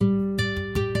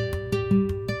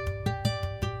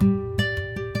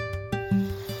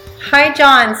Hi,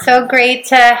 John. So great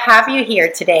to have you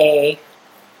here today.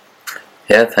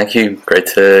 Yeah, thank you. Great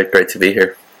to be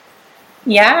here.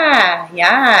 Yeah.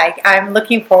 I'm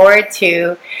looking forward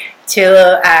to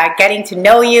getting to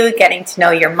know you, getting to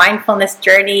know your mindfulness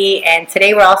journey, and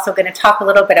today we're also going to talk a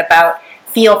little bit about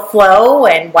feel flow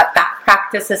and what that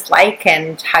practice is like,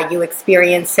 and how you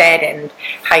experience it, and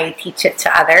how you teach it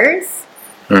to others.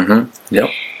 Yep.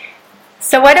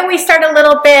 So why don't we start a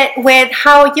little bit with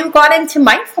how you got into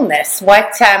mindfulness?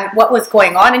 What was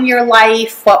going on in your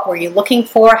life? What were you looking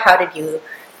for? How did you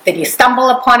stumble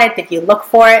upon it? Did you look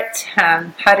for it?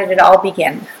 How did it all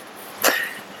begin?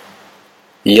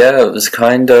 Yeah, it was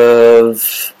kind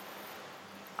of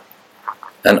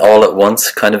an all at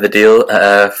once kind of a deal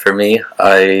for me.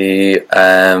 I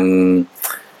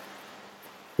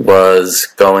was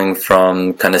going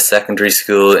from kind of secondary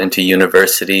school into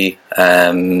university.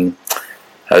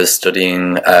 I was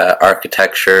studying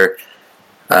architecture,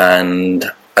 and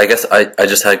I guess I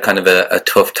just had kind of a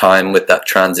tough time with that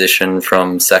transition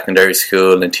from secondary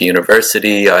school into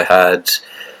university. I'd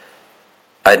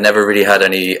never really had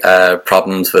any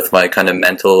problems with my kind of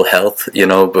mental health,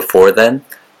 before then.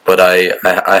 But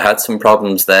I had some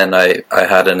problems then. I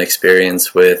had an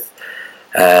experience with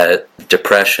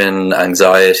depression,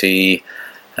 anxiety,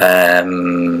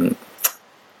 and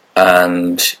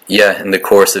yeah, in the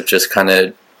course of just kind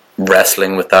of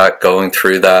wrestling with that, going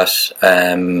through that,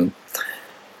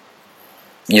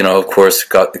 of course,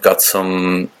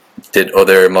 did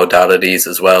other modalities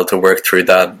as well to work through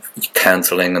that,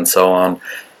 counseling and so on.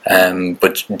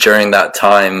 But during that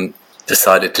time,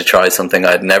 decided to try something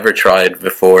I'd never tried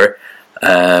before.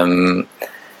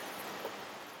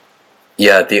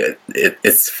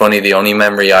 It's funny. The only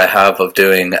memory I have of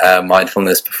doing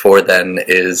mindfulness before then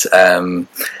is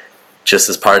just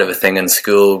as part of a thing in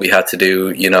school. We had to do,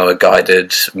 a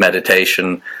guided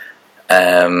meditation.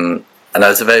 And I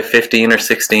was about 15 or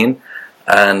 16,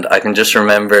 and I can just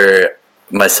remember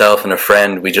myself and a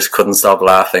friend, we just couldn't stop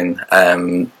laughing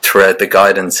throughout the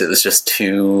guidance. It was just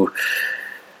too...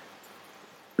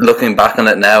 Looking back on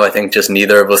it now, I think just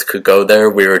neither of us could go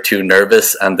there. We were too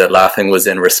nervous, and the laughing was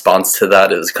in response to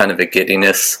that. It was kind of a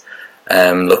giddiness.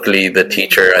 Luckily, the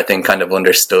teacher, I think, kind of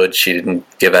understood. She didn't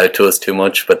give out to us too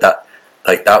much, but that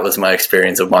was my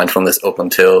experience of mindfulness up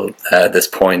until this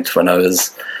point, when I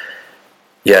was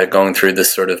going through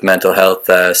this sort of mental health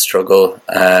struggle.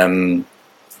 I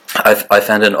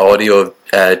found an audio of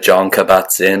Jon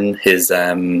Kabat-Zinn, his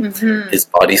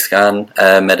body scan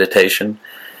meditation,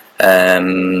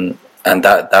 and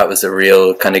that was a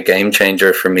real kind of game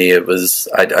changer for me. It was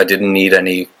I didn't need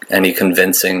any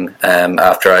convincing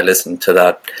after I listened to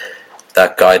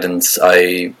that guidance.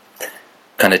 I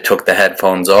kind of took the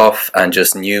headphones off and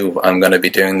just knew I'm going to be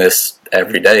doing this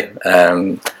every day.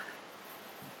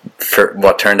 For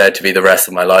what turned out to be the rest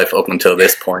of my life up until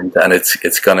this point, and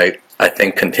it's gonna, I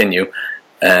think, continue.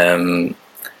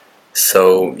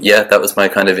 So yeah, that was my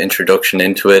kind of introduction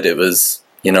into it. It was,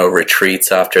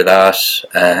 retreats after that,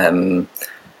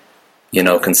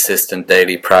 consistent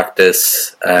daily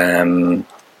practice.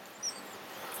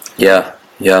 Yeah.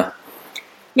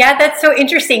 Yeah, that's so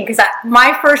interesting, because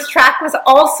my first track was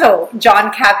also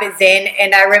Jon Kabat-Zinn,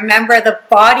 and I remember the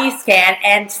body scan,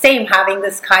 and same, having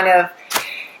this kind of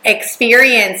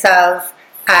experience of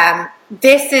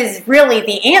this is really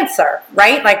the answer,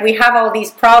 right? Like, we have all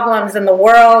these problems in the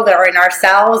world or in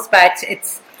ourselves, but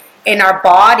it's in our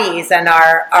bodies and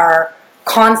our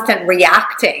constant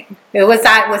reacting. Was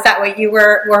that what you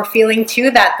were feeling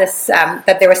too? That this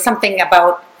that there was something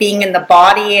about being in the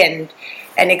body and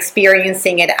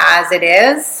experiencing it as it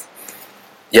is.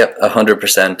 Yep,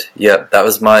 100%. Yep, I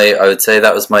would say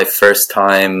that was my first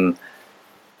time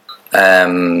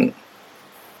kind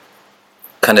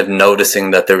of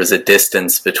noticing that there was a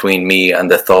distance between me and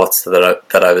the thoughts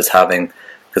that I was having.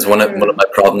 Because one of my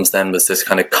problems then was this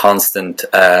kind of constant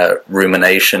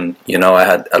rumination. I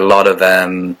had a lot of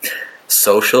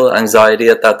social anxiety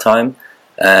at that time.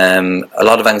 A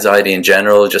lot of anxiety in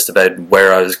general, just about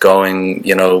where I was going,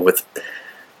 with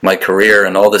my career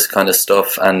and all this kind of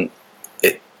stuff. And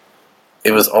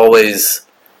it was always...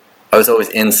 I was always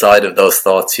inside of those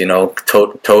thoughts,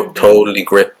 totally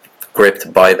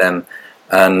gripped by them.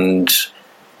 And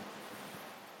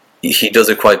he does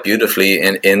it quite beautifully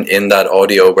in that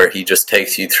audio, where he just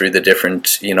takes you through the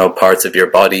different, parts of your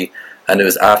body. And it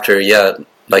was after,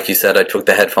 like you said, I took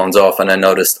the headphones off and I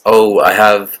noticed, I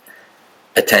have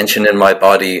a tension in my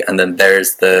body, and then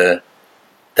there's that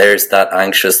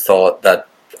anxious thought that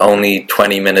only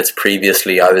 20 minutes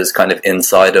previously I was kind of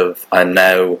inside of. I'm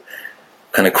now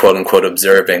kind of quote unquote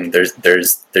observing.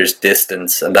 There's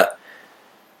distance, and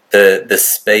the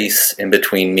space in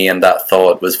between me and that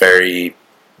thought was very,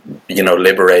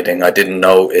 liberating. I didn't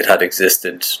know it had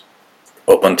existed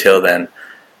up until then.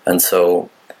 And so,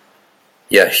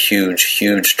 yeah,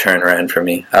 huge turnaround for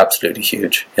me. Absolutely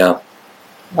huge. Yeah.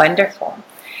 Wonderful.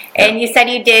 And you said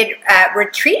you did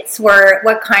retreats.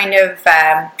 What kind of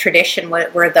tradition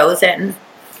were those in?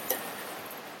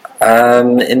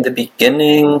 In the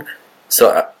beginning,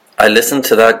 so I listened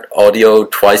to that audio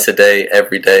twice a day,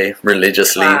 every day,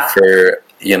 religiously for,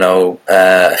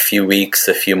 a few weeks,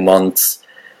 a few months.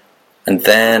 And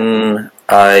then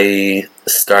I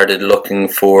started looking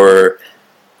for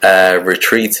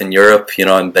retreats in Europe.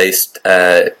 I'm based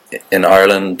in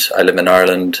Ireland. I live in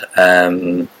Ireland.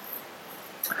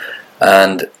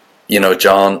 And,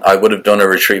 John, I would have done a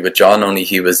retreat with John, only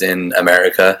he was in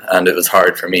America, and it was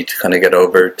hard for me to kind of get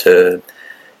over to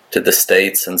the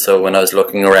States. And so when I was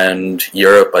looking around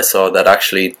Europe, I saw that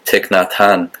actually Thich Nhat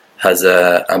Hanh has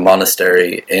a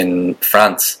monastery in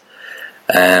France.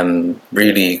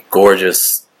 Really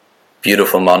gorgeous,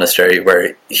 beautiful monastery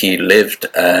where he lived,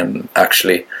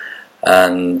 actually.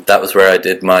 And that was where I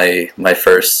did my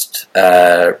first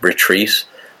retreat.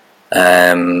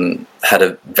 Had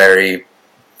a very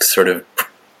sort of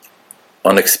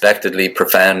unexpectedly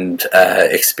profound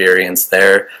experience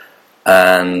there,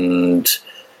 and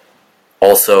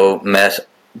also met,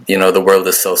 the world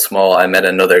is so small. I met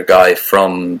another guy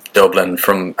from Dublin,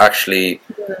 from actually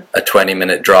a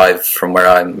 20-minute drive from where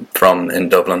I'm from in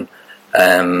Dublin,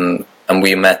 and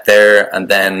we met there. And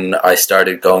then I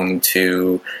started going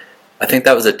to, I think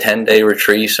that was a 10-day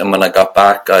retreat, and when I got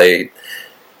back I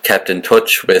kept in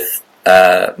touch with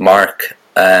Mark,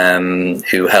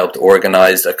 who helped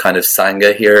organize a kind of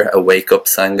Sangha here, a wake-up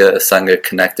Sangha, a Sangha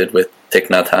connected with Thich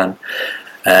Nhat Hanh.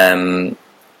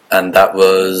 And that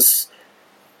was,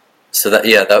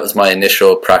 that was my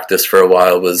initial practice for a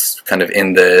while, was kind of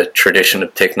in the tradition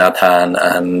of Thich Nhat Hanh,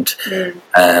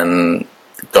 and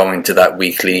going to that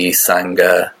weekly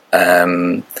Sangha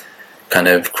kind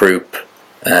of group.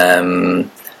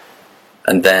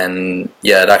 And then,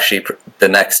 it actually, the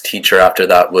next teacher after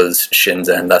that was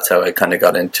Shinzen. That's how I kind of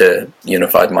got into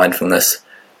unified mindfulness.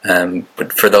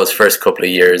 But for those first couple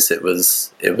of years, it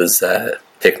was Thich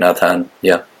Nhat Hanh.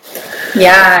 Yeah.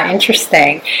 Yeah,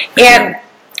 interesting. And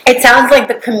it sounds like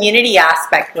the community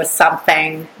aspect was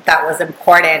something that was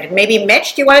important. Maybe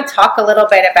Mitch, do you want to talk a little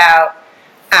bit about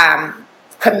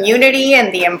community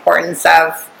and the importance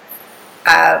of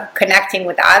connecting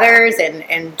with others, and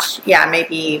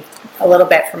maybe a little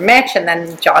bit from Mitch, and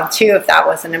then John too, if that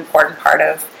was an important part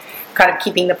of kind of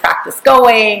keeping the practice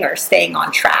going or staying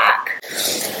on track.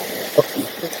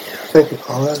 Thank you,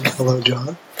 Paula, and hello,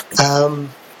 John.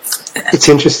 It's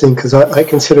interesting because I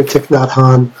consider Thich Nhat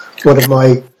Hanh one of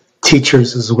my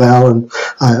teachers as well, and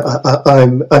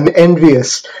I'm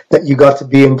envious that you got to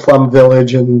be in Plum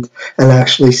Village and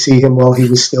actually see him while he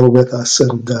was still with us.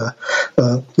 And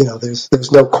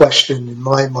there's no question in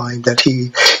my mind that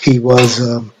he was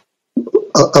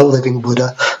a living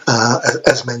Buddha,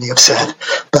 as many have said.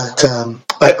 But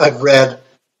I've read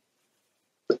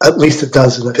at least a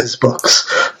dozen of his books,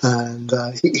 and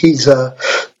he's a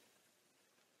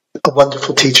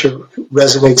wonderful teacher who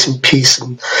resonates in peace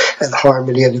and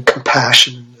harmony and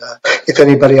compassion. If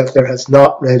anybody out there has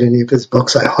not read any of his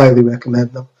books, I highly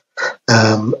recommend them,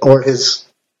 or his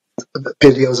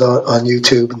videos on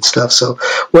YouTube and stuff. So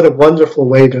what a wonderful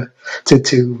way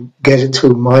to get into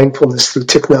mindfulness through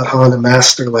Thich Nhat Hanh, a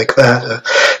master like that,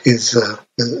 is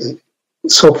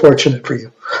so fortunate for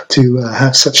you to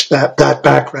have such that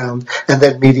background, and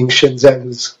then meeting Shinzen,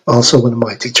 who's also one of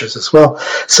my teachers as well.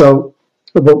 So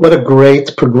what a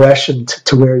great progression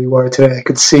to where you are today. I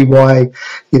could see why,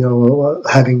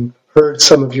 having heard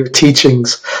some of your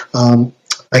teachings,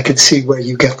 I could see where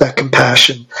you get that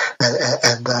compassion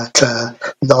and that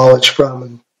knowledge from.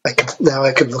 And I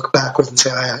could look backwards and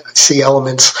say, I see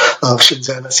elements of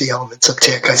Shinzen, I see elements of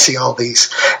Thich, I see all these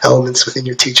elements within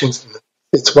your teachings, and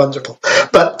it's wonderful.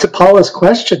 But to Paula's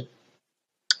question,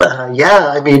 isn't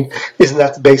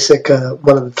that the basic,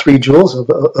 one of the three jewels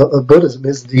of Buddhism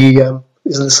is the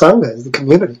Sangha, is the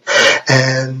community.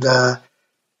 And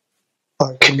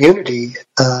our community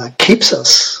keeps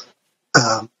us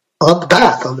on the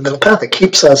path, on the middle path. It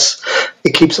keeps us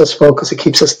focused, it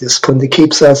keeps us disciplined, it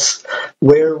keeps us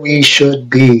where we should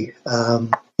be.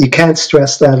 You can't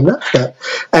stress that enough.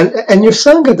 And your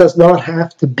Sangha does not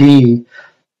have to be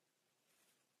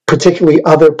particularly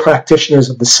other practitioners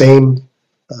of the same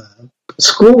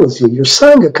school is you. Your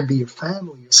Sangha could be your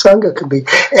family. Your Sangha could be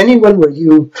anyone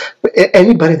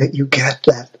anybody that you get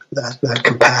that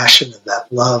compassion and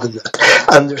that love and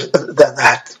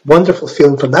that wonderful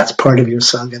feeling from. That's part of your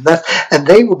Sangha, and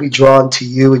they will be drawn to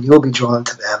you, and you'll be drawn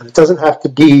to them. And it doesn't have to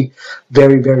be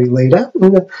very, very late.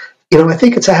 I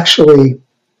think it's actually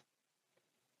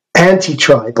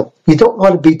anti-tribal. You don't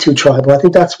want to be too tribal. I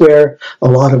think that's where a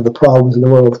lot of the problems in the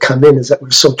world come in, is that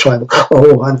we're so tribal.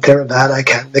 Oh, I'm Theravada, I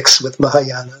can't mix with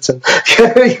Mahayanas, and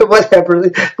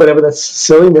whatever that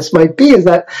silliness might be, is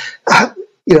that,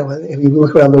 if you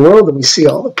look around the world and we see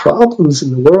all the problems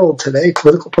in the world today,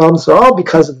 political problems, are all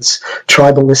because of this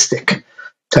tribalistic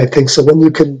type thing. So when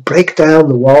you can break down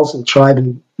the walls of the tribe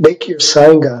and make your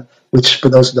Sangha, which for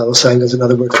those who don't know, Sangha is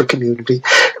another word for community,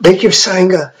 make your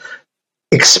Sangha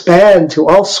expand to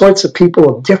all sorts of people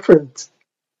of different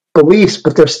beliefs,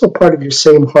 but they're still part of your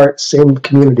same heart, same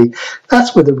community.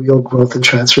 That's where the real growth and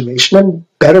transformation and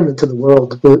betterment to the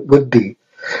world would be.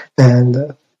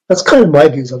 And that's kind of my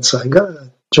views on Sangha.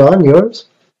 John, yours?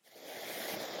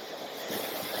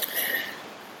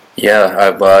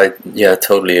 Yeah, I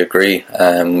totally agree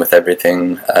with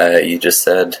everything you just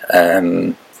said.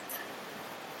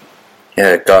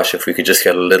 If we could just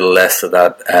get a little less of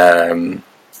that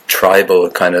tribal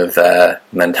kind of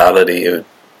mentality,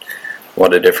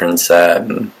 what a difference that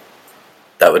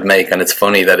would make. And it's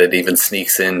funny that it even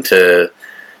sneaks into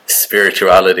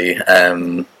spirituality,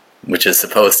 which is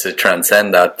supposed to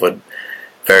transcend that, but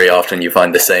very often you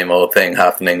find the same old thing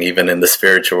happening even in the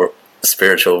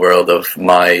spiritual world of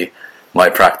my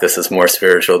practice is more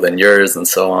spiritual than yours, and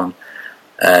so on.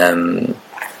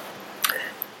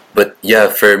 But yeah,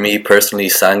 for me personally,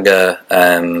 Sangha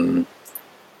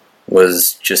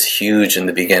was just huge in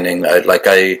the beginning. A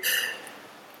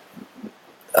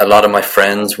lot of my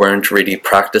friends weren't really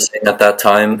practicing at that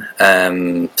time,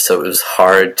 so it was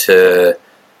hard to,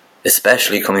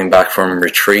 especially coming back from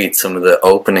retreat, some of the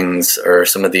openings or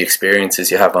some of the experiences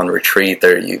you have on retreat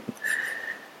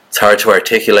it's hard to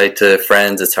articulate to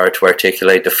friends, it's hard to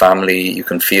articulate to family. You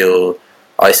can feel,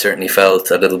 I certainly felt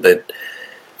a little bit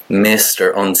missed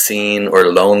or unseen or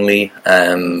lonely,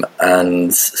 and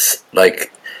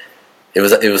like it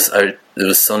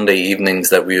was Sunday evenings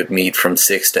that we would meet from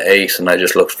 6 to 8, and I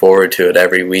just looked forward to it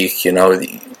every week.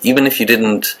 Even if you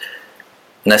didn't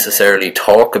necessarily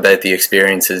talk about the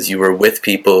experiences, you were with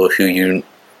people who you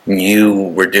knew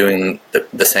were doing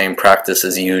the same practice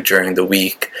as you during the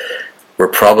week, were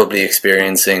probably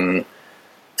experiencing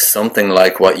something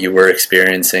like what you were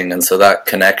experiencing, and so that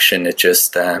connection, it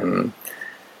just it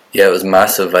was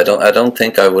massive. I don't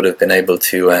think I would have been able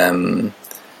to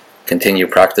continue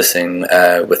practicing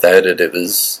without it. It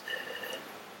was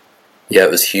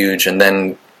huge. And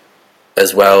then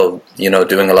as well,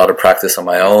 doing a lot of practice on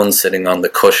my own, sitting on the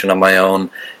cushion on my own,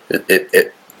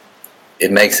 it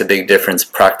makes a big difference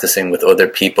practicing with other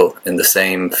people in the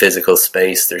same physical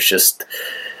space. There's just,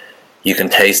 you can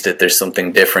taste it. There's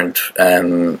something different.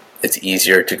 It's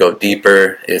easier to go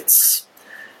deeper. It's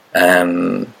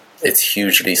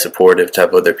hugely supportive to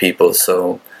have other people.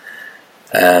 So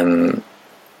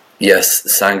yes,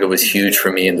 Sangha was huge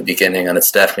for me in the beginning, and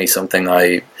it's definitely something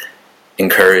I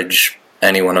encourage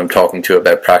anyone I'm talking to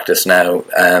about practice now.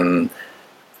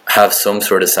 Have some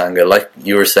sort of Sangha. Like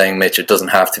you were saying, Mitch, it doesn't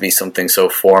have to be something so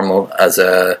formal as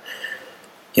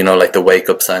like the wake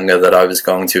up Sangha that I was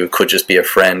going to. It could just be a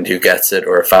friend who gets it,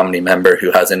 or a family member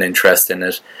who has an interest in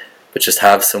it. But just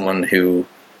have someone who,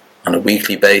 on a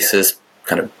weekly basis,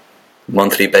 kind of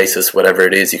monthly basis, whatever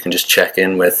it is, you can just check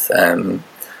in with.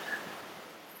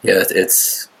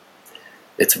 It's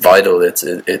vital.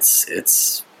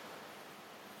 It's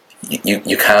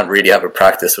you can't really have a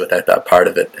practice without that part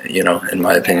of it, in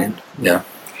my opinion.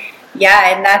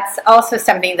 Yeah, and that's also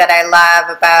something that I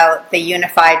love about the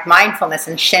unified mindfulness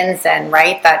in Shinzen,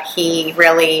 right? That he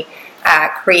really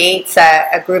creates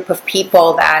a group of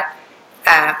people that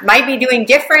might be doing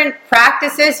different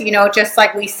practices, just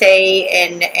like we say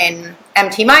in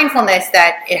MT Mindfulness,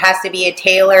 that it has to be a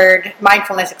tailored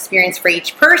mindfulness experience for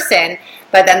each person,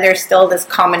 but then there's still this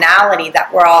commonality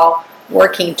that we're all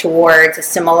working towards a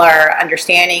similar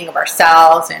understanding of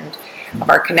ourselves and of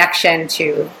our connection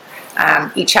to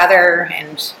each other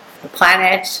and the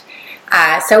planet.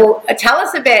 So tell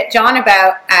us a bit, John,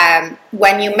 about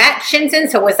when you met Shinzen.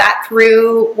 So was that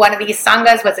through one of these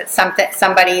sanghas? Was it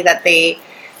somebody that they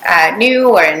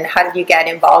knew, and how did you get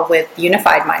involved with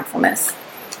unified mindfulness?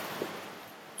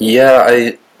 Yeah,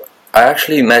 I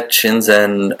actually met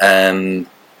Shinzen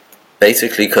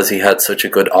basically because he had such a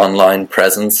good online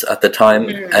presence at the time.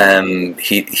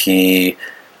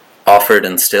 offered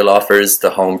and still offers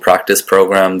the home practice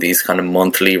program, these kind of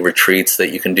monthly retreats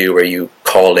that you can do where you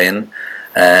call in,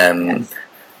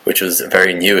 which was a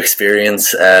very new experience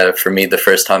for me the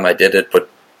first time I did it, but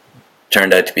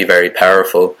turned out to be very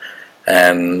powerful.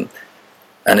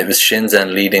 And it was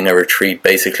Shinzen leading a retreat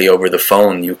basically over the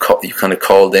phone. You kind of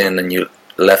called in and you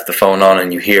left the phone on,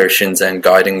 and you hear Shinzen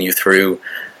guiding you through.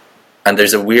 And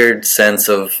there's a weird sense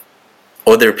of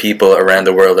other people around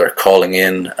the world are calling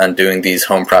in and doing these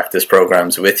home practice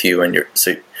programs with you, and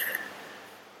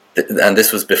and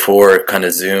this was before kind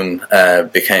of Zoom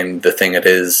became the thing it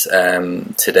is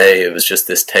today. It was just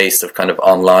this taste of kind of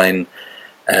online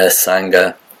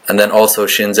Sangha. And then also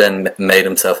Shinzen made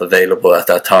himself available at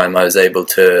that time. I was able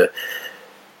to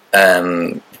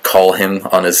call him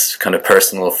on his kind of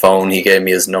personal phone. He gave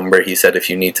me his number. He said, if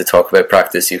you need to talk about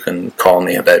practice, you can call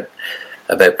me about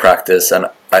practice. And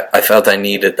I felt I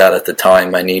needed that at the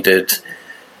time. I needed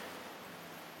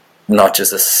not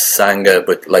just a Sangha,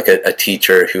 but like a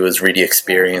teacher who was really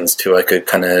experienced, who I could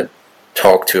kind of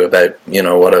talk to about,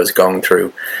 what I was going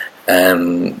through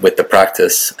with the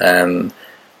practice.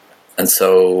 And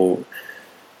so,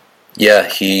 yeah,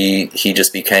 he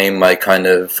just became my kind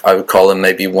of, I would call him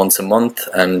maybe once a month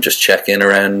and just check in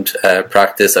around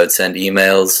practice. I'd send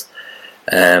emails,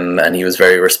 and he was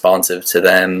very responsive to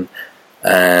them.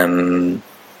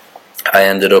 I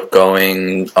ended up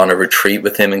going on a retreat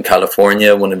with him in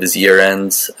California, one of his year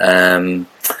ends. And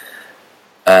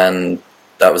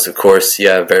that was, of course,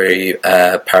 a very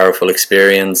powerful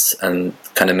experience, and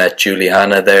kind of met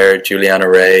Juliana there, Juliana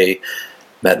Ray,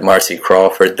 met Marcy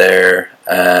Crawford there,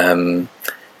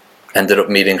 ended up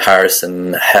meeting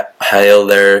Harrison Hale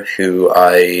there, who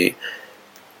I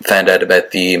found out about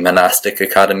the monastic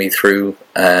academy through,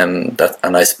 and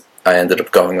I ended up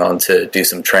going on to do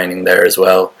some training there as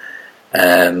well,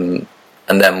 and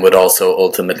then would also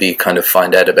ultimately kind of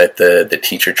find out about the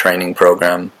teacher training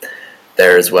program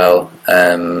there as well,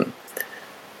 and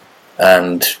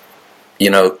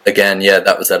again,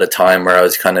 that was at a time where I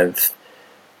was kind of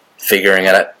figuring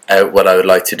out what I would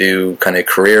like to do kind of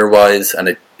career-wise, and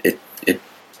it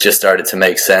just started to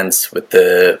make sense with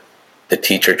the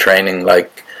teacher training,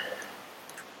 like,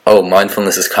 oh,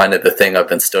 mindfulness is kind of the thing I've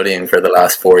been studying for the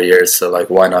last 4 years, so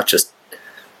like, why not just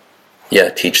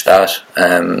teach that?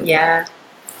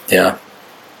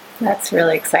 That's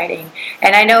really exciting.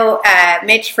 And I know,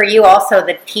 Mitch, for you also,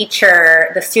 the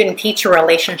student-teacher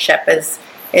relationship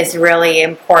is really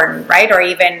important, right? Or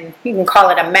even you can call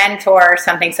it a mentor or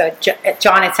something. So,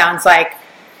 John, it sounds like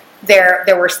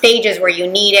there were stages where you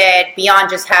needed, beyond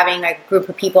just having a group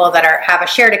of people that have a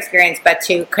shared experience, but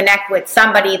to connect with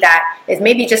somebody that is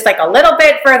maybe just like a little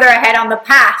bit further ahead on the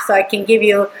path, so I can give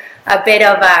you a bit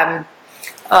of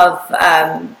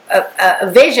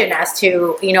a vision as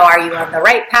to, are you on the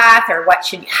right path, or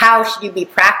how should you be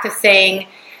practicing?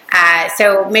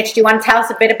 So, Mitch, do you want to tell us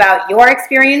a bit about your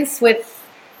experience with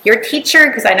your teacher?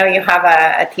 Because I know you have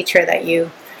a teacher that you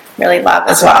really love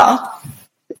as well.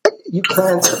 You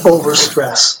can't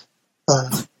overstress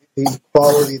the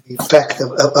quality, the effect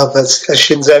of as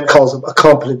Shinzen calls them, a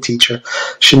competent teacher.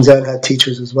 Shinzen had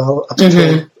teachers as well up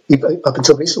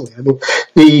until recently. I mean,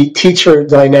 the teacher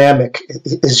dynamic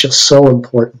is just so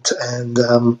important,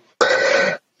 and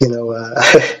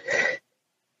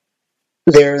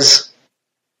there's.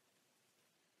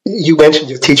 You mentioned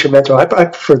your teacher mentor. I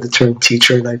prefer the term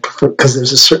teacher, and I prefer because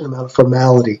there's a certain amount of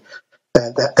formality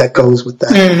that goes with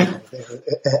that,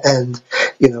 and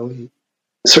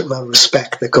a certain amount of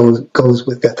respect that goes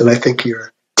with that I think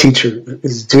your teacher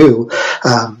is due.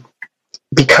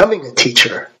 Becoming a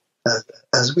teacher,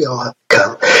 as we all have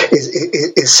become,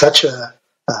 is such a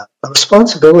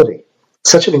responsibility.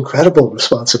 Such an incredible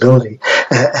responsibility,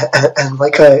 and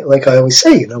like I always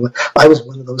say, I was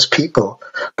one of those people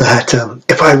that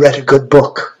if I read a good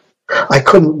book, I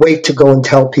couldn't wait to go and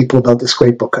tell people about this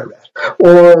great book I read.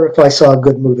 Or if I saw a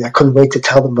good movie, I couldn't wait to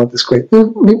tell them about this great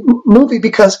movie,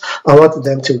 because I wanted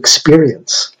them to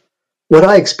experience what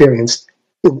I experienced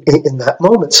in that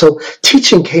moment. So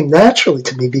teaching came naturally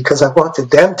to me because I wanted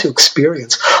them to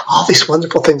experience all these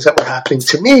wonderful things that were happening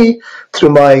to me through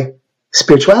my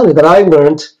spirituality that I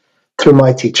learned through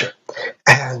my teacher.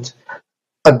 And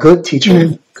a good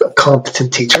teacher, a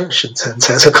competent teacher, Shinzen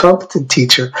says, a competent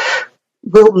teacher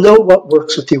will know what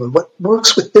works with you, and what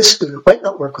works with this student might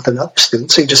not work with another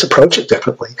student, so you just approach it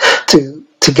differently to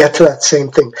get to that same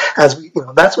thing.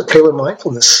 That's what Tailored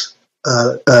Mindfulness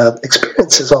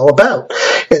experience is all about.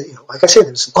 And, like I say,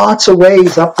 there's lots of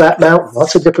ways up that mountain,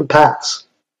 lots of different paths.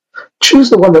 Choose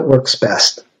the one that works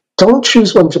best. Don't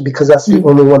choose one because that's the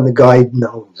only one the guide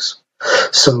knows.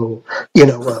 So,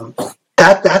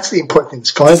 that's the important thing,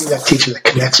 is finding that teacher that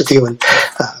connects with you. And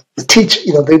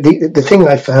the thing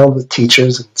I found with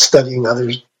teachers and studying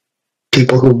other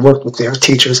people who work with their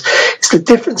teachers is the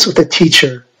difference with a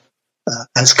teacher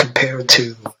as compared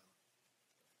to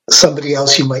somebody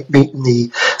else you might meet in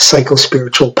the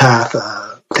psycho-spiritual path,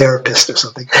 therapist or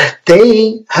something.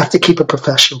 They have to keep a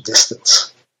professional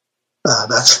distance.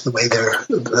 That's the way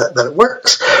that it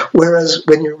works. Whereas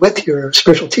when you're with your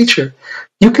spiritual teacher,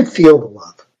 you can feel the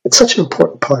love. It's such an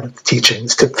important part of the teaching,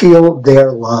 is to feel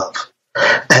their love.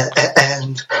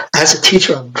 And as a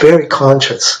teacher, I'm very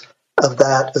conscious of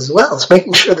that as well. It's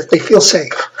making sure that they feel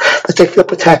safe, that they feel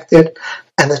protected,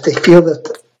 and that they feel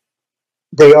that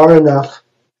they are enough,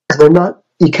 and they're not.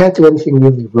 You can't do anything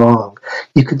really wrong.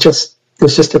 You could just.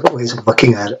 There's just different ways of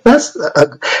looking at it. That's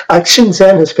like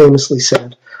Shinzen has famously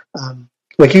said.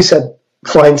 Like you said,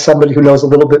 find somebody who knows a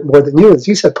little bit more than you, as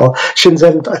you said, Paul.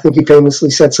 Shinzen, I think he famously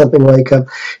said something like,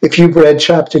 "If you've read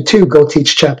chapter 2, go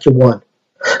teach chapter 1."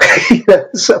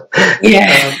 So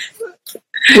yeah.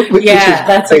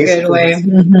 That's a good way.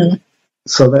 Mm-hmm.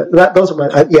 So those are my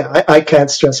I can't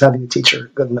stress having a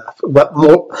teacher good enough, but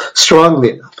more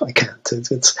strongly enough I can't.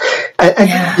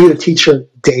 I need a teacher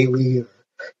daily,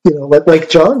 like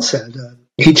John said,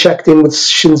 he checked in with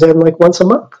Shinzen like once a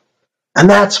month, and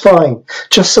that's fine,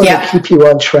 just so they keep you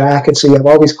on track, and so you have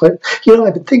always I've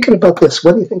been thinking about this.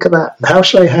 What do you think of that? And how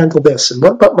should I handle this? And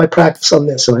what about my practice on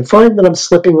this? And I find that I'm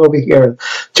slipping over here. And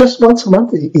just once a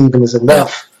month even is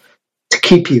enough to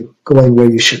keep you going where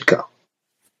you should go.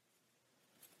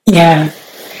 Yeah.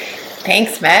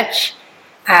 Thanks, Mitch.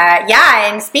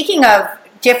 And speaking of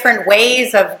different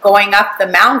ways of going up the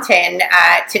mountain,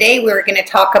 today we're going to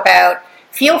talk about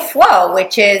Feel Flow,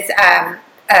 which is a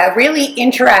really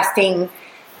interesting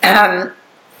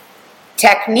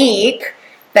technique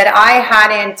that I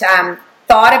hadn't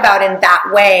thought about in that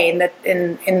way,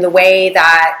 in the way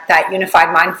that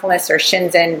Unified Mindfulness or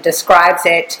Shinzen describes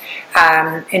it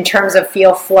in terms of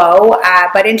Feel Flow.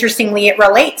 But interestingly, it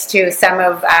relates to some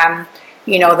of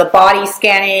the body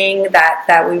scanning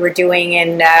that we were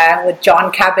doing with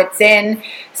Jon Kabat-Zinn.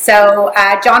 So,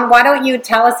 John, why don't you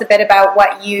tell us a bit about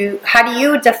how do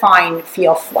you define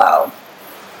Feel Flow?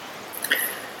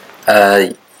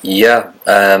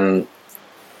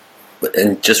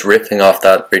 And just ripping off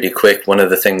that really quick, one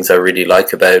of the things I really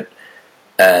like about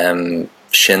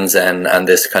Shinzen and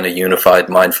this kind of unified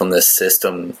mindfulness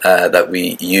system that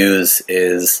we use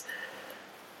is,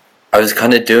 I was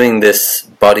kind of doing this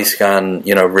body scan,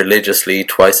 religiously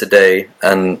twice a day,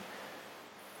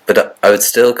 but I would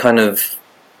still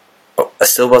I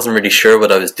still wasn't really sure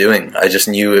what I was doing. I just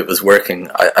knew it was working.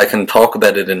 I can talk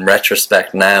about it in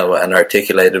retrospect now and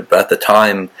articulate it, but at the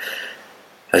time,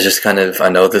 I was just I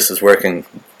know this is working,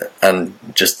 and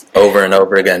just over and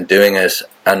over again doing it.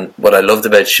 And what I loved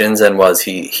about Shinzen was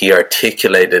he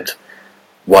articulated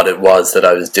what it was that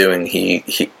I was doing.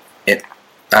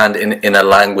 And in a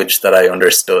language that I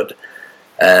understood,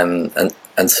 and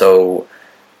so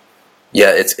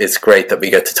it's great that we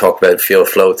get to talk about Feel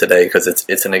Flow today, because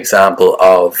it's an example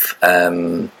of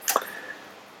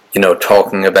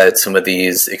talking about some of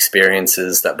these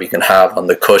experiences that we can have on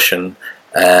the cushion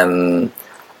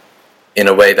in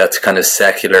a way that's kind of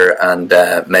secular and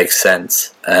makes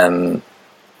sense.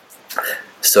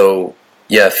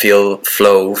 Feel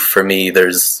Flow, for me,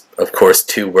 there's of course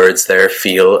 2 words there,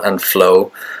 feel and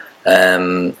flow.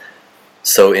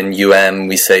 So in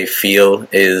we say feel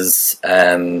is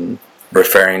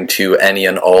referring to any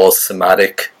and all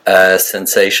somatic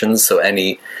sensations, so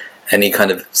any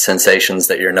kind of sensations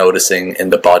that you're noticing in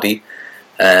the body,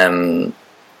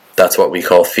 that's what we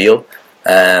call feel.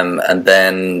 And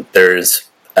then there's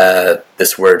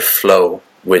this word flow,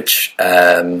 which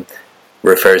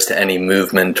refers to any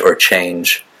movement or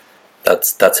change.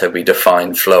 That's how we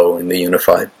define flow in the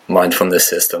Unified Mindfulness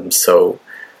System. So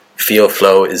Feel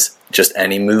Flow is just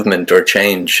any movement or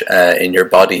change in your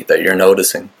body that you're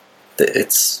noticing.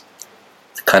 It's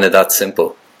kind of that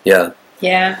simple. Yeah,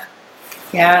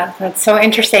 that's so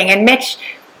interesting. And Mitch,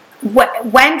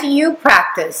 when do you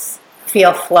practice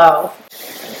Feel Flow?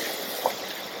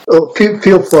 Oh,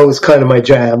 Feel Flow is kind of my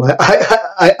jam.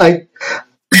 I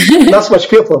not so much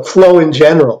flow in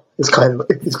general is kind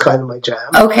of my jam.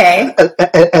 Okay.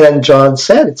 And then John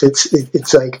said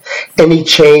it's like any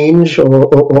change or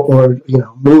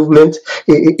movement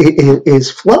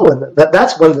is flow, and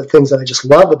that's one of the things that I just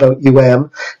love about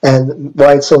and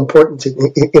why it's so important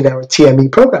in our TME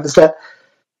program, is that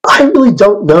I really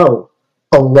don't know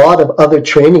a lot of other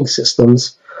training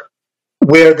systems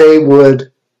where they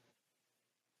would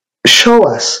show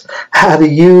us how to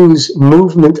use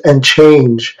movement and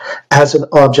change as an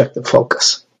object of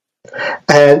focus.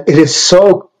 and it is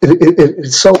so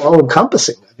all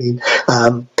encompassing. I mean,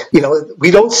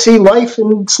 we don't see life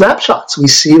in snapshots. We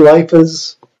see life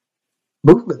as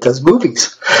movement, as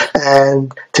movies,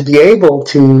 and to be able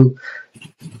to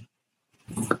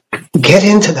get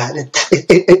into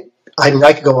that, I mean,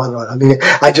 I could go on and on. I mean,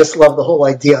 I just love the whole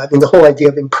idea. I mean, the whole idea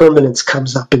of impermanence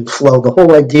comes up in flow. The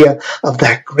whole idea of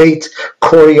that great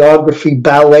choreography,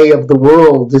 ballet of the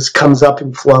world, comes up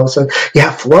in flow. So,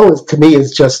 yeah, flow to me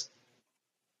is just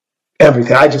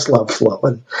everything. I just love flow,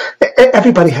 and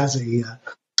everybody has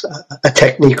a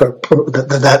technique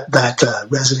that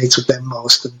resonates with them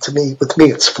most. And with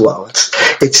me, it's flow. It's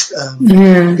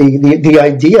the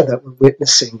idea that we're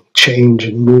witnessing change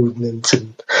and movement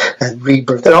and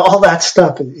rebirth and all that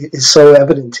stuff is so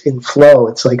evident in flow.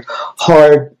 It's like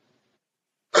hard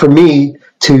for me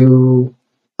to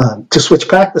switch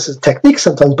practices, techniques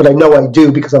sometimes, but I know I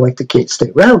do because I like to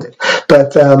stay around it.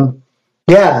 But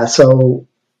so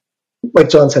like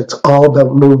John said, it's all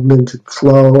about movement and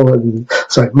flow,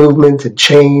 movement and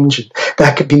change. And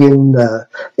that could be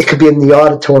it could be in the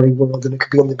auditory world, and it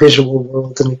could be in the visual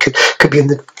world, and it could be in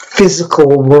the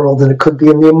physical world, and it could be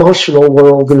in the emotional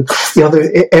world, and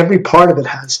every part of it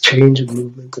has change and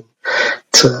movement.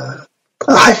 And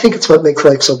I think it's what makes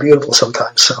life so beautiful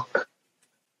sometimes. So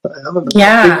I'm a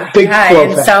big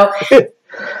flow fan. So,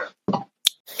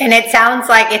 and it sounds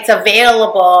like it's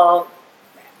available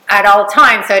at all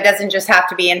times, so it doesn't just have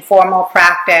to be in formal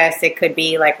practice. It could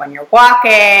be like when you're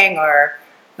walking or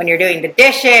when you're doing the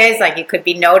dishes, like you could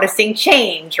be noticing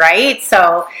change, right?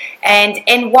 So,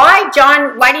 and why,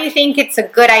 John, why do you think it's a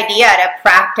good idea to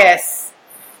practice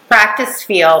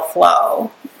feel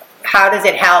flow? How does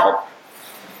it help?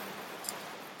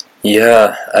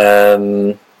 Yeah,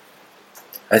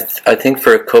 I think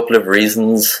for a couple of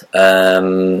reasons.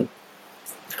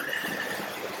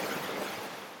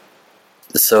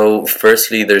 So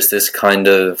firstly, there's this kind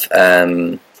of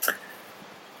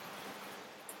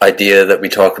idea that we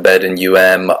talk about in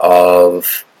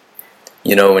of,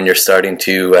 when you're starting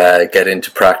to get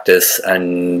into practice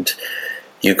and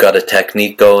you've got a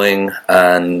technique going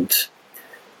and,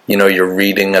 you're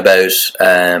reading about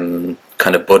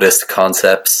kind of Buddhist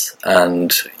concepts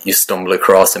and you stumble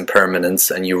across impermanence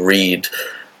and you read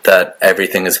that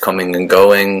everything is coming and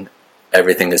going,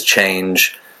 everything is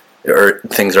change, or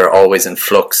things are always in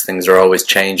flux, things are always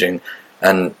changing,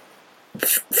 and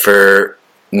for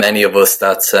many of us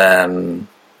that's it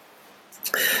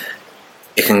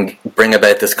can bring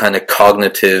about this kind of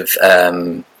cognitive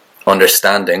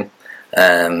understanding,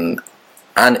 and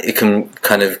it can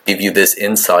kind of give you this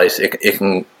insight. It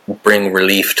can bring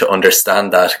relief to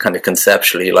understand that kind of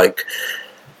conceptually, like,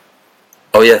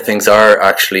 oh yeah, things are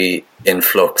actually in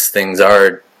flux, things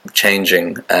are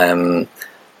changing,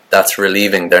 that's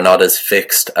relieving. They're not as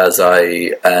fixed as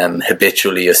I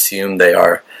habitually assume they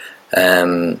are.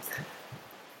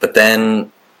 But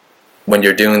then when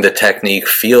you're doing the technique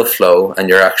feel flow and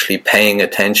you're actually paying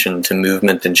attention to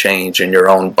movement and change in your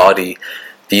own body,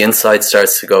 the insight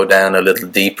starts to go down a little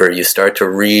deeper. You start to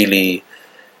really,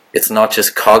 it's not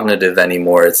just cognitive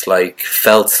anymore. It's like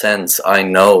felt sense. I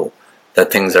know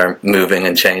that things are moving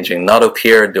and changing. Not up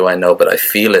here do I know, but I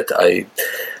feel it. I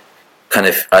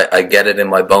get it in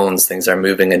my bones. Things are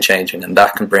moving and changing, and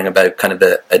that can bring about kind of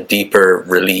a deeper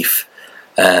relief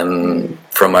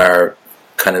from our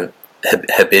kind of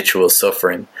habitual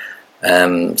suffering.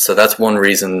 So that's one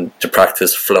reason to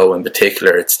practice flow in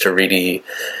particular. It's to really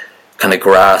kind of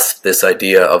grasp this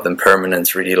idea of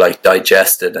impermanence, really like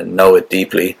digest it and know it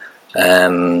deeply.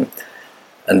 And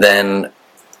then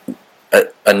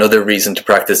another reason to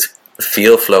practice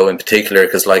feel flow in particular,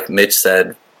 because like Mitch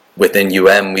said, within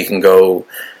we can go,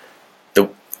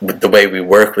 the way we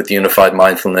work with unified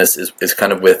mindfulness is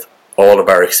kind of with all of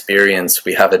our experience.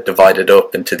 We have it divided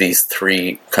up into these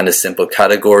three kind of simple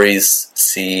categories: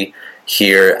 see,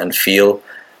 hear, and feel.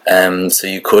 So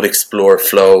you could explore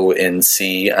flow in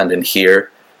see and in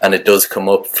hear, and it does come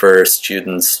up for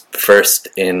students first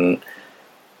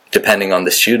depending on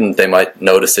the student, they might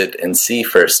notice it in see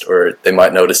first, or they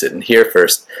might notice it in hear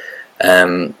first.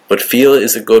 But feel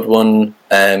is a good one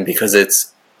because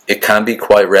it can be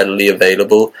quite readily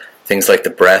available. Things like the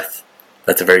breath,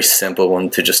 that's a very simple one,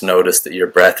 to just notice that your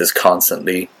breath is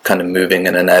constantly kind of moving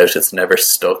in and out. It's never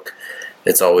stuck.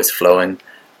 It's always flowing.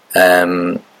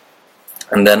 And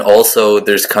then also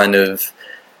there's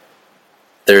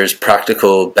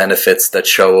practical benefits that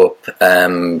show up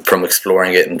from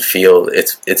exploring it and feel.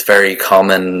 It's very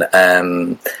common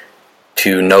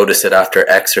to notice it after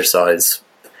exercise.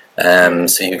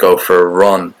 So you go for a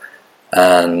run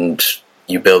and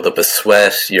you build up a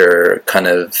sweat, you're kind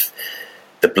of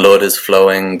the blood is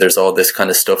flowing, there's all this kind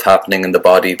of stuff happening in the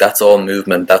body. That's all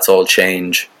movement, that's all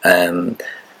change, and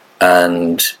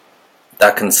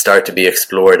that can start to be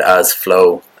explored as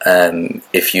flow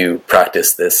if you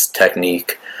practice this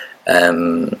technique.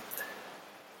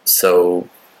 So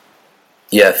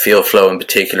yeah, feel flow in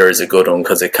particular is a good one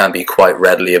because it can be quite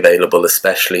readily available,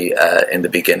 especially in the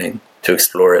beginning, to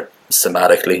explore it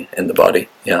somatically in the body.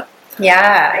 Yeah.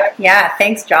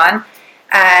 Thanks, John.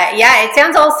 It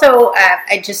sounds also.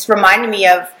 It just reminded me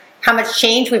of how much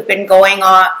change we've been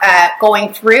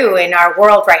going through in our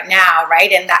world right now,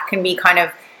 right? And that can be kind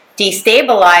of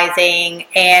destabilizing.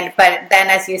 But then,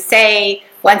 as you say,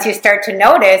 once you start to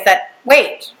notice that,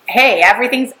 wait, hey,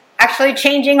 everything's actually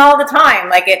changing all the time.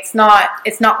 Like it's not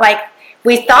like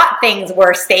we thought things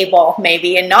were stable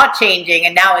maybe and not changing,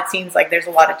 and now it seems like there's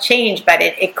a lot of change. But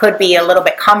it could be a little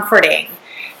bit comforting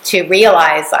to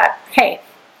realize that, hey,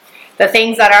 the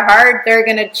things that are hard, they're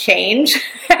going to change.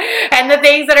 And the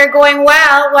things that are going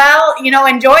well,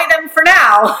 enjoy them for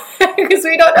now because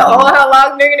we don't know how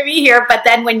long they're going to be here. But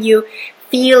then when you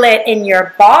feel it in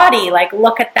your body, like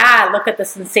look at that, look at the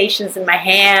sensations in my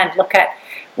hand, look at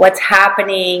what's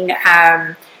happening.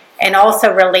 And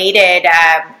also related,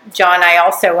 John, I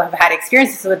also have had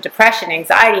experiences with depression,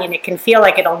 anxiety, and it can feel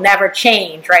like it'll never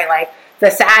change, right? Like the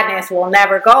sadness will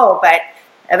never go, but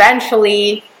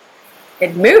eventually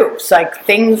it moves, like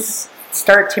things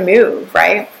start to move,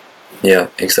 right? Yeah,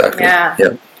 exactly. Yeah.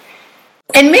 Yeah.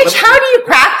 And Mitch, how do you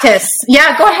practice?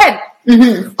 Yeah, go ahead.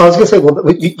 Mm-hmm. I was going to say,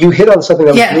 well, you hit on something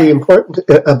that was really important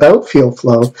about Feel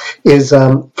Flow is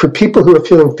for people who are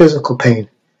feeling physical pain,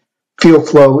 Feel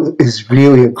Flow is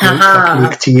really a great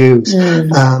technique to use. There's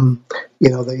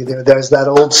that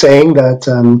old saying that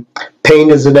pain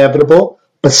is inevitable,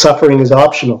 but suffering is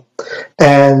optional.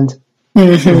 And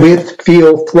with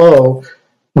Feel Flow,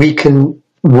 we can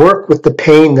work with the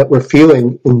pain that we're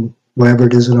feeling in wherever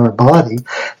it is in our body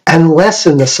and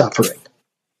lessen the suffering.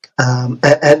 And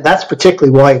that's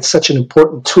particularly why it's such an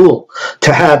important tool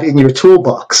to have in your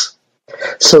toolbox.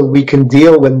 So we can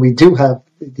deal when we do have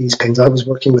these pains. I was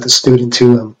working with a student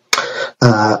who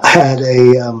had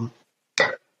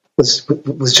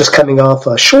was just coming off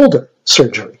a shoulder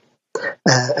surgery.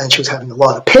 And she was having a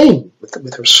lot of pain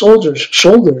with her shoulder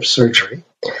surgery.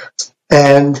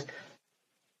 And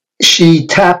we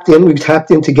tapped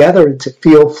in together to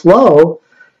Feel Flow,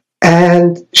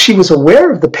 and she was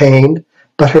aware of the pain,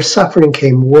 but her suffering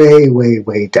came way, way,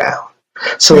 way down.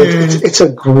 So it's a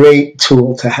great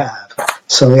tool to have.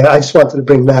 So yeah, I just wanted to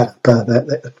bring that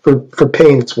up. For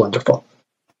pain, it's wonderful.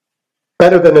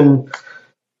 Better than an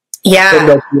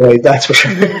opioid, that's for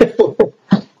sure.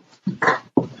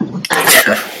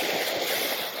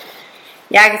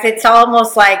 Yeah, because it's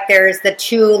almost like there's the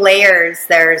two layers.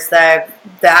 There's the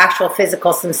actual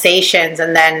physical sensations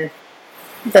and then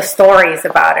the stories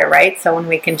about it, right? So when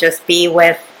we can just be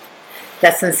with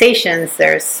the sensations,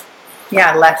 there's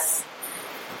less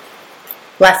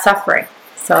suffering.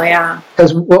 So yeah.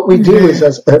 Because what we do is,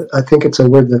 as I think it's a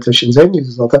word that the Shinzen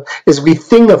uses all the time, is we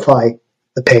thingify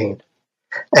the pain.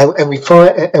 And we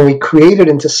create it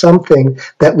into something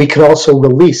that we can also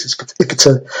release.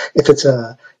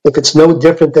 If it's no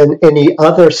different than any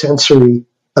other sensory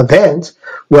event,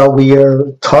 well, we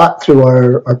are taught through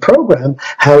our program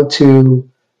how to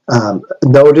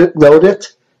note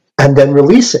it, and then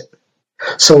release it.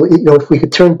 So if we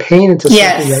could turn pain into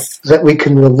something that we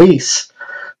can release,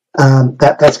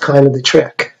 that's kind of the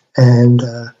trick, and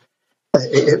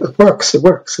it works. It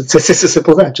works. It's as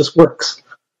simple as that. It just works.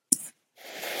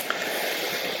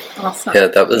 Awesome. Yeah,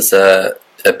 that was a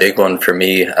big one for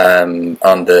me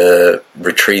on the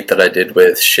retreat that I did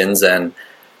with Shinzen.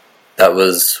 That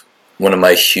was one of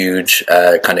my huge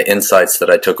kind of insights that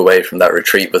I took away from that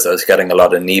retreat was I was getting a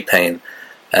lot of knee pain.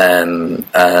 And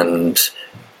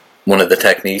one of the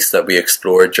techniques that we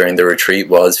explored during the retreat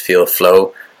was Feel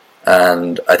Flow.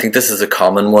 And I think this is a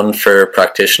common one for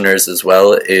practitioners as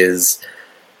well, is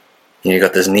you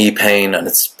got this knee pain and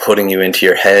it's putting you into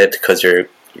your head because you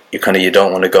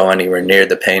don't want to go anywhere near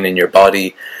the pain in your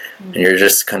body, and you're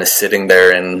just kind of sitting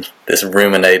there in this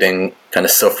ruminating kind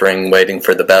of suffering, waiting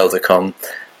for the bell to come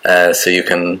so you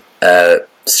can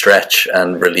stretch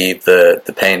and relieve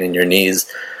the pain in your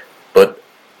knees. But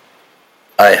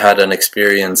I had an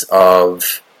experience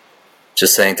of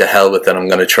just saying to hell with it, I'm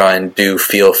going to try and do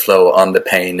Feel Flow on the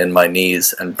pain in my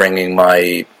knees and bringing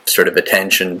my sort of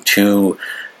attention to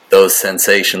those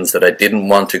sensations that I didn't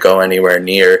want to go anywhere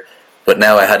near. But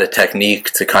now I had a technique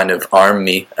to kind of arm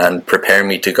me and prepare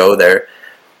me to go there.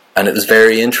 And it was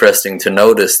very interesting to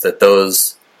notice that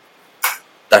those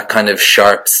that kind of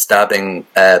sharp stabbing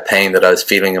pain that I was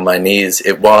feeling in my knees,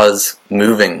 it was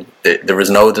moving. There was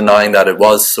no denying that it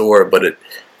was sore, but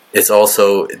it's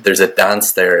also, there's a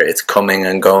dance there. It's coming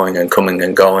and going and coming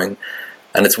and going.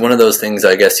 And it's one of those things,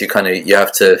 I guess, you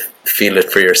have to feel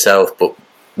it for yourself. But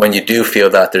when you do feel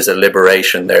that, there's a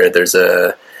liberation there.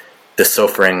 The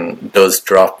suffering does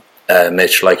drop,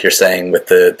 Mitch, like you're saying, with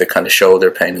the kind of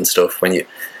shoulder pain and stuff.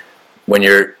 When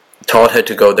you're taught how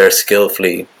to go there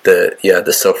skillfully,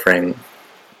 the suffering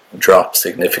drops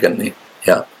significantly.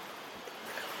 Yeah.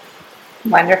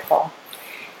 Wonderful.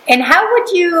 And how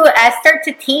would you start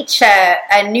to teach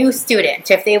a new student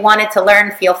if they wanted to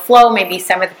learn Feel Flow? Maybe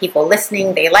some of the people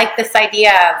listening, they like this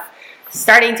idea of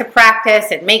starting to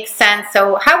practice. It makes sense.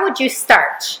 So how would you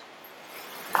start?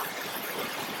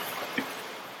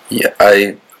 Yeah,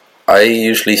 I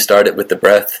usually start it with the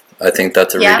breath. I think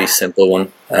that's a really simple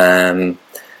one.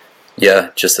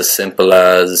 Just as simple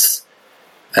as,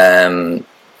 of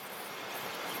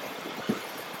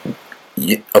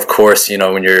course,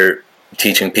 when you're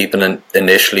teaching people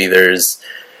initially, there's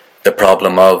the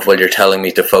problem of, well, you're telling me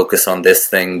to focus on this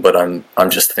thing, but I'm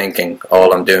just thinking.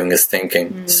 All I'm doing is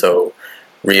thinking. So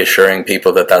reassuring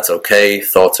people that that's okay.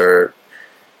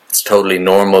 It's totally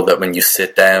normal that when you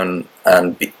sit down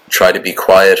and try to be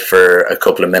quiet for a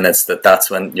couple of minutes, that's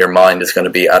when your mind is going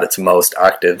to be at its most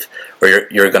active, or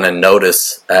you're going to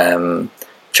notice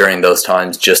during those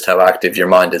times just how active your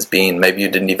mind has been. Maybe you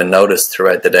didn't even notice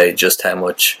throughout the day just how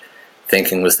much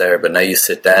thinking was there, but now you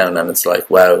sit down and it's like,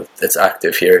 wow, it's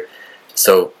active here.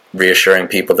 So reassuring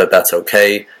people that that's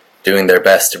okay, doing their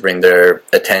best to bring their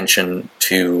attention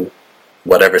to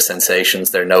whatever sensations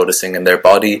they're noticing in their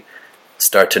body.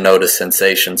 Start to notice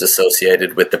sensations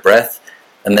associated with the breath,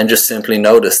 and then just simply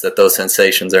notice that those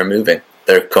sensations are moving.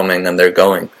 They're coming and they're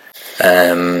going.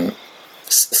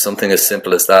 Something as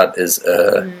simple as that is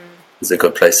a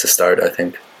good place to start, I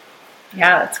think.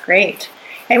 Yeah, that's great.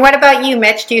 And what about you,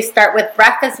 Mitch? Do you start with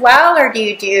breath as well, or do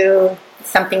you do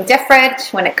something different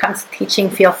when it comes to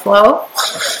teaching Feel Flow?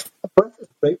 Breath is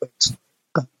a great way to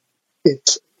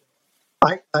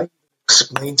start. I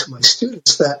explain to my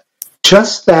students that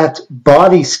just that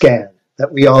body scan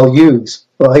that we all use,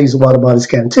 well, I use a lot of body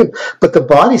scan too, but the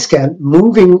body scan,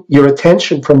 moving your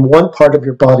attention from one part of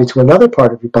your body to another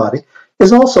part of your body,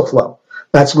 is also flow.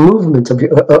 That's movement of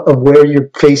where you're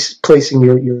placing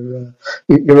your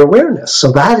awareness.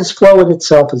 So that is flow in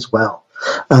itself as well.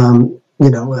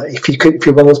 If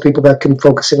you're one of those people that can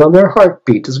focus in on their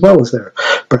heartbeat as well as their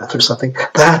breath or something,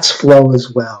 that's flow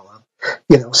as well.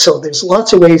 So there's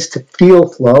lots of ways to feel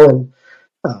flow, and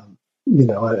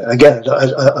again,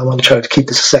 I want to try to keep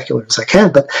this as secular as I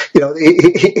can, but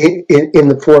in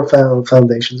the four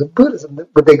foundations of Buddhism,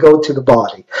 but they go to the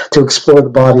body. To explore the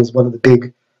body is one of the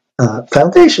big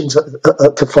foundations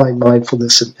to find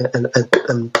mindfulness and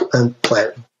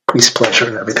increase pleasure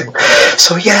and everything.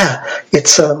 So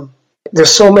it's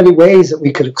there's so many ways that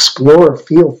we could explore,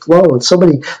 feel flow, and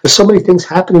there's so many things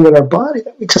happening in our body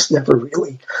that we just never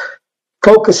really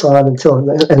focus on until,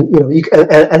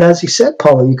 and as you said,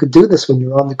 Paula, you could do this when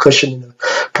you're on the cushion in a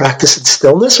practice in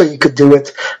stillness, or you could do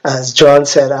it, as John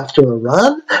said, after a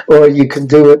run, or you can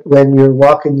do it when you're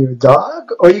walking your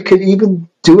dog, or you could even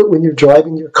do it when you're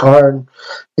driving your car, and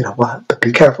but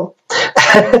be careful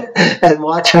and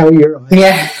watch how you're around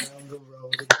the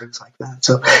road and things like that.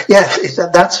 So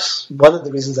that's one of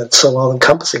the reasons that it's so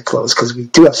all-encompassing flow, is because we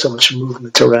do have so much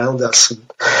movement around us, and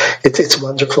it's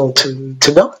wonderful to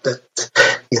know that,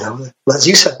 as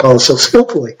you said, Paul, so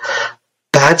skillfully,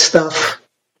 bad stuff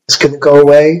is going to go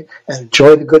away, and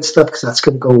enjoy the good stuff, because that's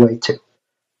going to go away too.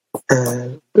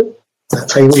 And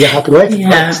that's how you lead a happy life.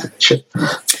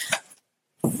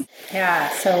 Yeah,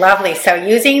 so lovely. So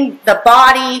using the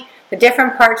body, the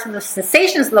different parts of the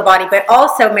sensations of the body, but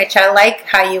also, Mitch, I like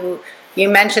how you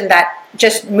mentioned that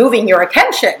just moving your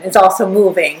attention is also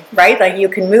moving, right? Like you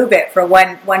can move it from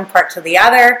one part to the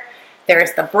other.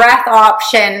 There's the breath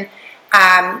option.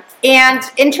 And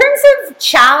in terms of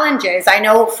challenges, I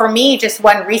know for me, just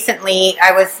one recently,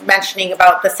 I was mentioning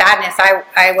about the sadness.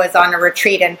 I was on a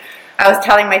retreat, and I was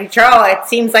telling my teacher, it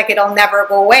seems like it'll never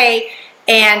go away.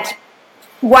 And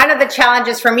one of the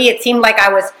challenges for me, it seemed like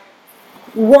I was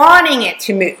wanting it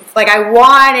to move. Like I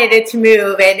wanted it to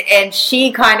move, and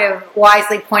she kind of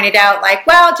wisely pointed out, like,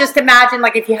 well, just imagine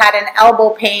like if you had an elbow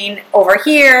pain over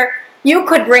here, you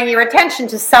could bring your attention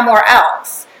to somewhere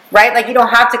else, right? Like you don't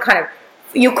have to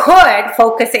you could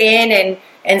focus in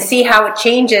and see how it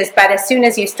changes, but as soon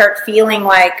as you start feeling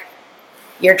like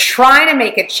you're trying to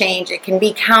make a change, it can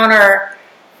be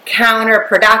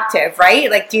counterproductive, right?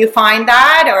 Like, do you find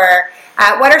that? Or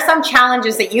What are some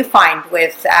challenges that you find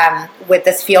with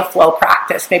this feel flow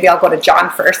practice? Maybe I'll go to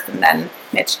John first, and then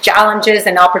it's challenges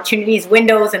and opportunities,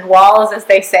 windows and walls, as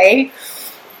they say.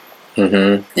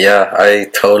 Yeah, I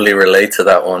totally relate to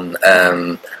that one.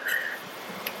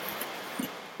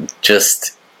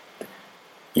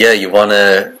 You want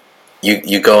to,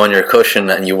 you go on your cushion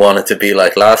and you want it to be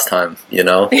like last time,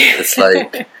 It's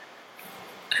like,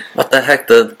 what the heck,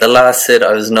 the last sit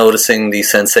I was noticing these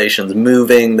sensations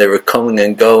moving, they were coming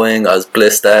and going, I was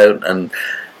blissed out, and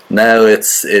now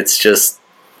it's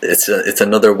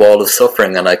another wall of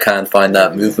suffering and I can't find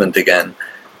that movement again.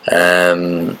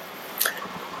 And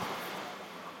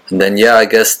then, I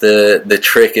guess the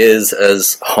trick is,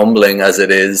 as humbling as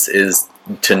it is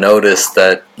to notice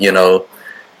that,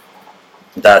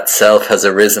 that self has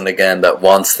arisen again, that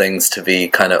wants things to be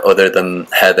kind of other than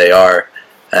how they are,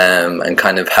 and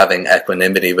kind of having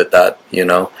equanimity with that,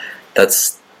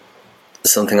 That's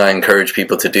something I encourage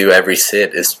people to do every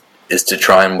sit, is to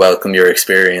try and welcome your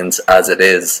experience as it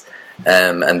is,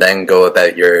 and then go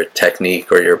about your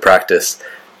technique or your practice.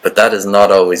 But that is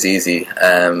not always easy,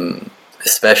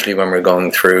 especially when we're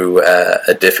going through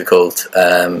a difficult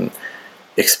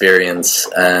experience.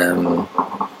 And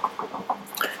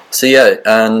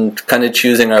kind of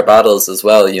choosing our battles as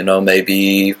well,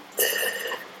 maybe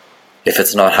if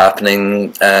it's not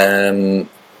happening in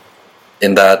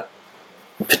that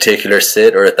particular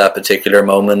sit or at that particular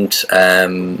moment,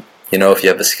 if you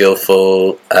have a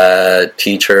skillful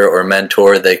teacher or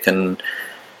mentor, they can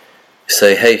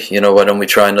say, hey, why don't we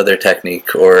try another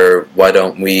technique, or why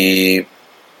don't we,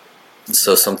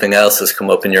 so something else has come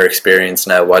up in your experience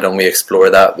now, why don't we explore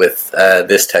that with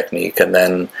this technique? And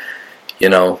then,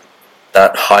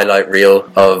 that highlight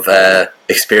reel of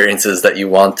experiences that you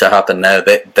want to happen now,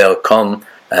 they'll come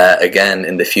again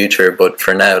in the future, but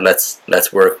for now, let's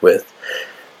work with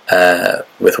where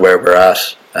we're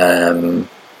at.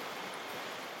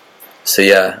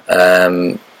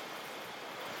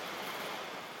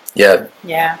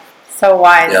 Yeah, so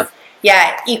wise.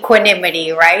 Yeah,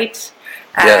 equanimity, right?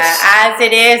 Yes. As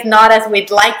it is, not as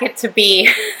we'd like it to be.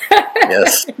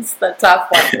 Yes. It's the tough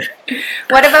one.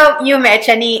 What about you, Mitch?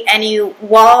 Any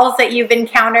walls that you've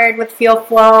encountered with Feel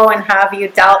Flow, and have you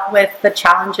dealt with the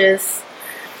challenges,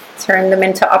 turned them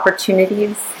into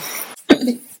opportunities?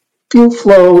 Feel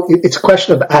Flow, it's a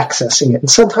question of accessing it, and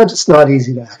sometimes it's not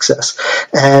easy to access.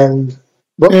 And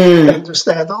what we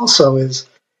understand also is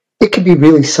it can be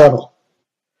really subtle.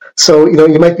 So,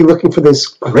 you might be looking for this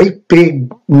great big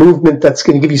movement that's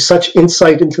going to give you such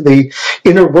insight into the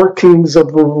inner workings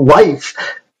of life,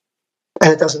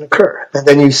 and it doesn't occur. And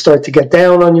then you start to get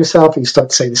down on yourself, and you start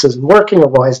to say, this isn't working, or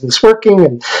why isn't this working,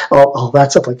 and all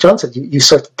that stuff. Like John said, you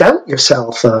start to doubt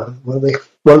yourself. One of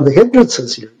the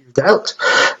hindrances, your doubt,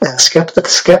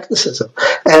 skepticism.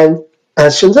 And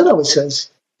as Shinzen always says,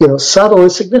 subtle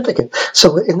is significant.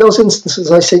 So in those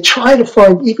instances, I say, try to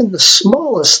find even the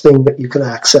smallest thing that you can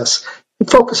access and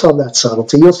focus on that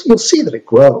subtlety. You'll see that it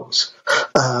grows.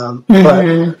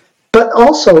 But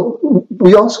also,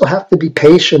 we also have to be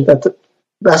patient.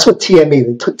 That's what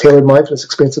TME, the Tailored Mindfulness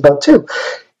Experience, is about too.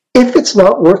 If it's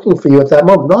not working for you at that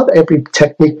moment, not every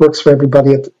technique works for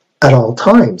everybody at all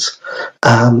times.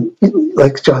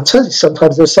 Like John says,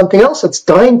 sometimes there's something else that's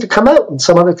dying to come out in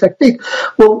some other technique.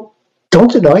 Well,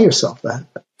 don't deny yourself that.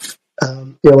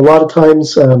 A lot of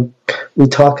times we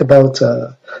talk about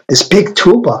this big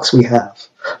toolbox we have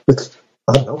with,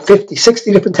 50,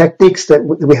 60 different techniques that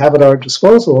we have at our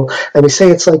disposal, and we say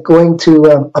it's like going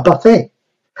to a buffet.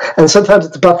 And sometimes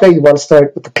at the buffet you want to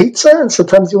start with the pizza, and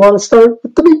sometimes you want to start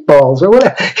with the meatballs or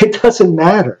whatever. It doesn't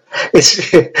matter. It's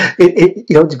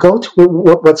to go to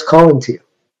what's calling to you,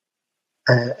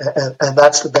 and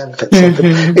that's the benefit.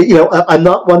 So I'm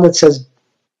not one that says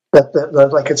that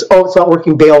like it's not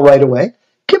working, bail right away.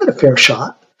 Give it a fair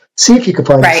shot. See if you can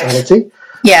find the subtlety.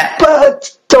 Yeah.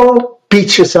 But don't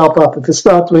beat yourself up if it's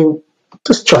not doing.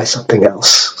 Just try something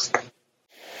else.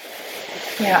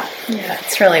 Yeah,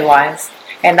 it's really wise.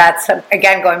 And that's,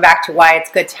 again, going back to why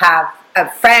it's good to have a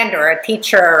friend or a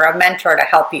teacher or a mentor to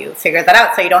help you figure that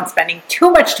out, so you don't spending too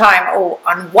much time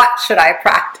on what should I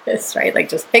practice, right? Like,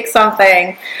 just pick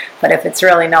something, but if it's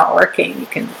really not working, you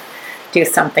can do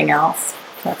something else.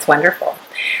 That's wonderful.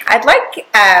 I'd like,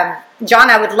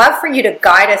 John, I would love for you to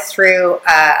guide us through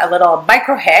a little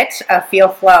micro hit of Feel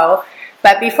Flow.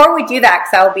 But before we do that,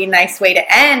 because that would be a nice way to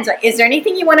end, is there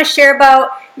anything you want to share about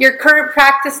your current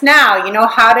practice now?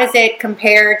 How does it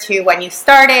compare to when you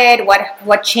started?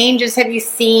 What changes have you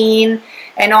seen?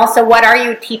 And also, what are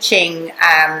you teaching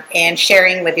and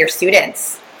sharing with your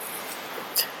students?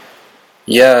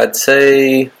 Yeah, I'd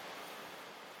say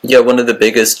Yeah, one of the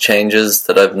biggest changes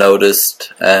that I've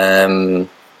noticed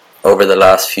over the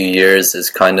last few years is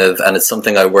kind of, and it's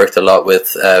something I worked a lot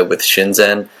with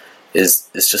Shinzen, is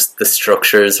just the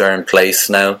structures are in place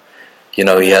now. You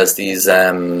know, he has these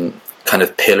kind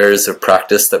of pillars of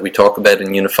practice that we talk about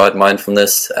in Unified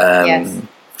Mindfulness. Yes.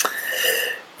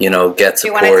 You know, get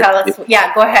support. Do you want to tell us?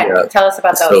 Yeah, go ahead. Yeah. Tell us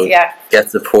about those. So Yeah. Get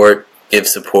support, give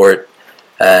support,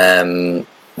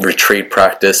 retreat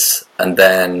practice, and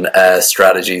then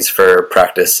strategies for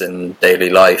practice in daily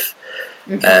life.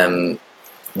 Mm-hmm.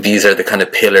 These are the kind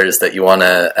of pillars that you want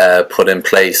to put in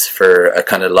place for a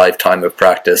kind of lifetime of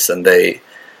practice, and they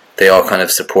all kind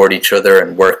of support each other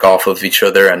and work off of each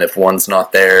other, and if one's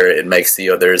not there, it makes the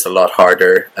others a lot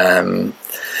harder. And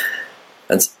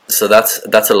so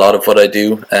that's a lot of what I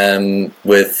do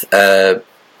with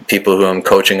people who I'm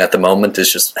coaching at the moment,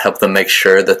 is just help them make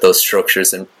sure that those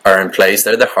structures are in place.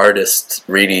 They're the hardest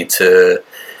really to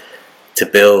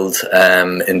build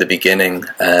in the beginning,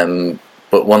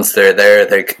 but once they're there,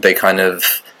 they kind of,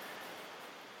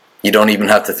 you don't even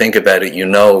have to think about it. You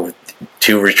know,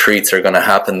 2 retreats are going to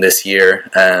happen this year.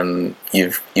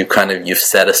 You've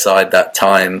set aside that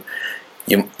time.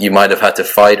 You might have had to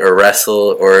fight or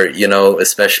wrestle, or, you know,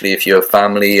 especially if you have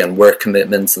family and work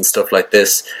commitments and stuff like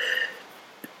this,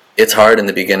 it's hard in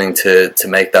the beginning to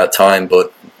make that time,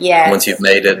 but once you've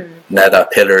made it, now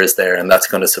that pillar is there, and that's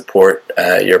going to support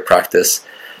your practice.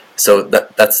 So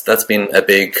that's been a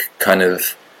big kind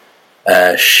of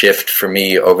shift for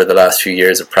me over the last few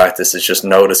years of practice, is just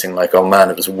noticing like, oh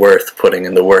man, it was worth putting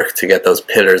in the work to get those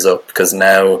pillars up, because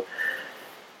now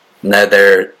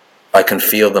I can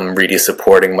feel them really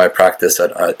supporting my practice.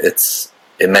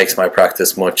 It makes my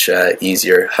practice much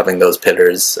easier having those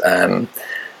pillars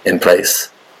in place.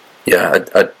 Yeah,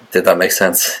 did that make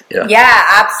sense? Yeah,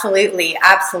 absolutely.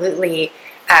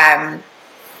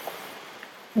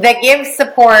 The give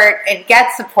support and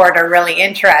get support are really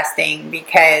interesting,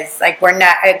 because like we're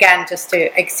not, again,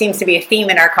 it seems to be a theme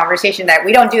in our conversation that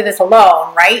we don't do this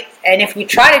alone, right? And if you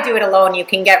try to do it alone, you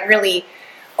can get really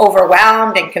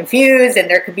overwhelmed and confused, and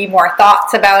there could be more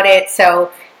thoughts about it,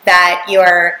 so that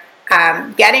you're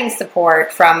getting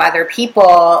support from other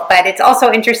people. But it's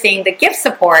also interesting to give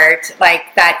support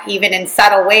like that, even in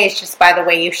subtle ways, just by the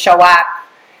way you show up.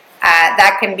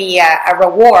 That can be a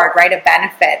reward, right? A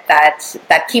benefit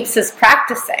that keeps us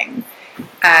practicing.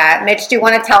 Mitch, do you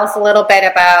want to tell us a little bit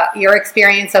about your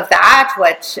experience of that?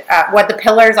 What the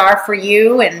pillars are for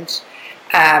you, and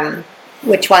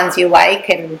which ones you like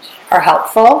and are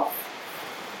helpful?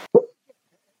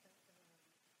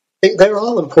 They're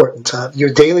all important. Your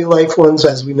daily life ones,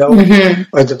 as we know,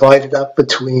 are divided up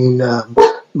between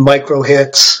micro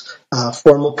hits,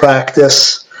 formal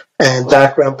practice, and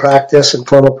background practice. And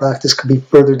formal practice can be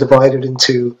further divided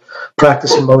into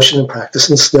practice in motion and practice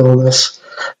in stillness.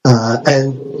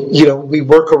 And, you know, we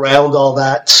work around all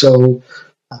that, so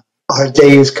our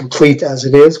day is complete as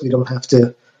it is. We don't have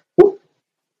to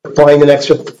find an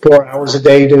extra 4 hours a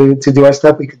day to do our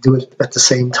stuff. We could do it at the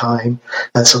same time,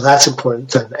 and so that's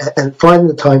important. And finding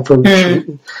the time for a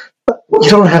retreat. You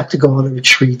don't have to go on a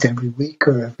retreat every week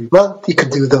or every month. You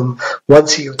could do them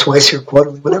once a year, twice a year,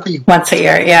 quarterly, whatever you want. Once a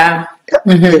year, yeah.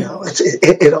 You know,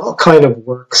 it all kind of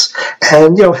works.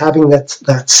 And, you know, having that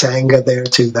Sangha there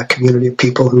too, that community of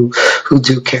people who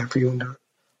do care for you and are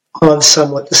on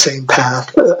somewhat the same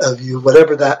path of you,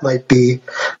 whatever that might be,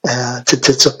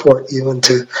 to support you and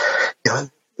to, you know,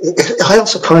 I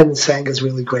also find the Sangha is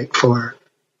really great for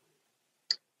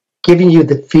giving you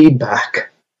the feedback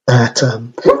that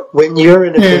when you're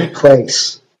in a good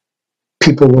place,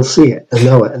 people will see it and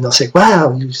know it, and they'll say,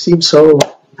 wow, you seem so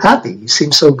happy, you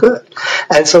seem so good.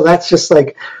 And so that's just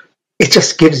like, it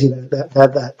just gives you that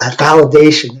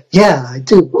validation. Yeah,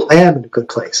 I am in a good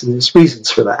place, and there's reasons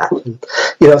for that. And,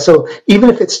 you know, so even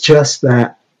if it's just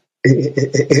that,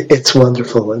 it's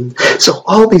wonderful. And so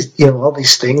all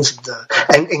these things,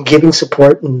 and giving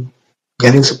support and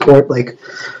getting support, like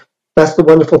that's the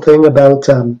wonderful thing about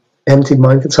MT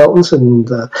Mind Consultants. And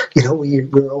you know,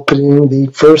 we're opening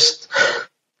the first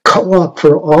co-op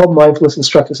for all mindfulness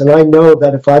instructors. And I know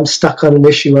that if I'm stuck on an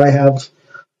issue,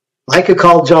 I could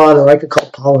call John, or I could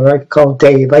call Paul, or I could call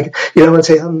Dave. And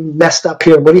say, I'm messed up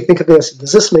here. What do you think of this?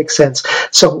 Does this make sense?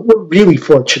 So we're really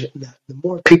fortunate in that. The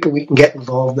more people we can get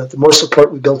involved, that the more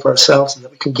support we build for ourselves, and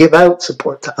that we can give out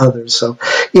support to others. So,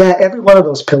 yeah, every one of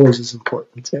those pillars is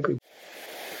important.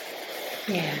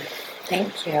 Yeah,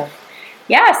 thank you.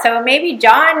 Yeah, so maybe,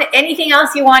 John, anything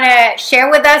else you want to share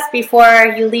with us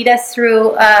before you lead us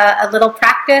through a little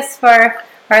practice for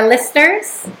our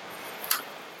listeners?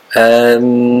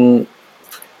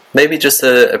 Maybe just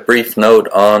a brief note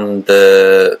on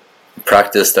the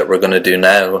practice that we're going to do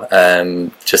now,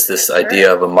 just this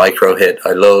idea of a micro hit.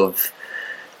 I love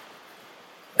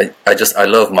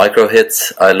micro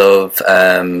hits. I love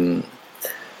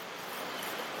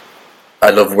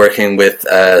working with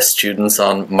students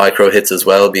on micro hits as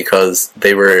well, because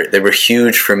they were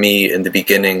huge for me in the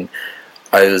beginning.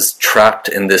 I was trapped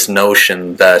in this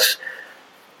notion that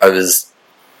I was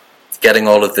getting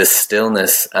all of this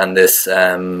stillness and this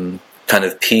kind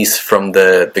of peace from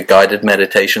the guided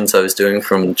meditations I was doing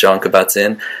from Jon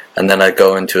Kabat-Zinn, and then I'd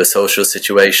go into a social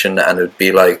situation and it would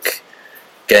be like,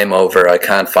 game over, I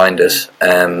can't find it.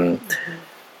 And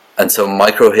so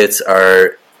micro hits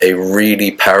are a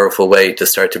really powerful way to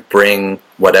start to bring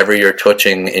whatever you're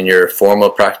touching in your formal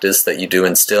practice that you do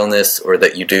in stillness, or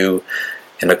that you do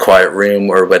in a quiet room,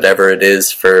 or whatever it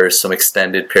is for some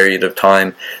extended period of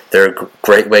time. They're a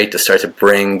great way to start to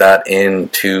bring that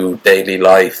into daily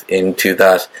life, into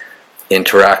that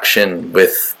interaction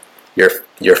with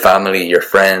your family, your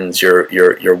friends,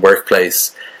 your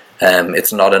workplace.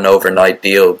 It's not an overnight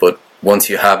deal, but once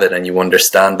you have it and you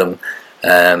understand them,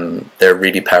 they're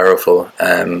really powerful.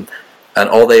 And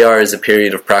all they are is a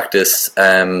period of practice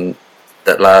that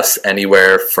lasts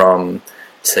anywhere from,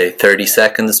 say, 30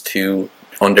 seconds to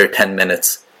under 10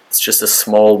 minutes. It's just a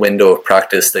small window of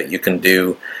practice that you can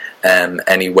do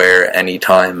anywhere,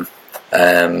 anytime.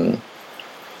 And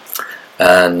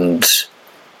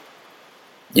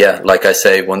yeah, like I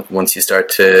say, once you start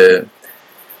to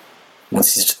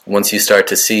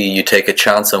see, you take a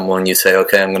chance on one, you say,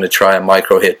 okay, I'm going to try a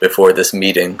micro hit before this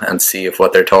meeting and see if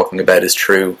what they're talking about is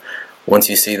true. Once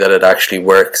you see that it actually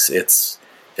works,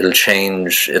 it'll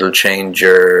change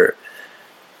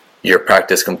your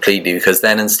practice completely, because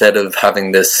then instead of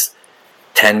having this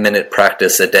 10-minute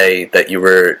practice a day that you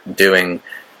were doing,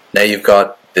 now you've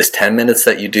got this 10 minutes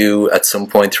that you do at some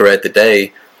point throughout the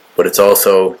day, but it's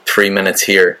also 3 minutes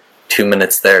here, 2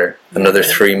 minutes there, another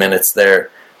 3 minutes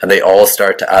there, and they all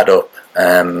start to add up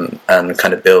and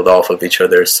kind of build off of each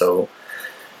other. So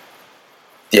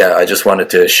yeah, I just wanted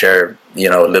to share,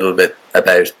 a little bit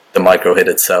about the micro hit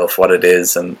itself, what it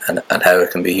is, and how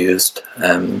it can be used.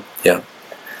 Yeah.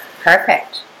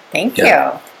 Perfect. Thank you.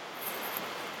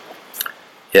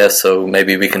 Yeah, so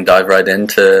maybe we can dive right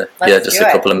into just a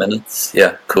couple of minutes.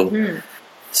 Yeah, cool. Mm-hmm.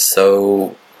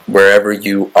 So wherever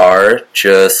you are,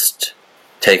 just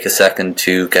take a second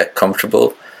to get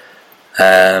comfortable.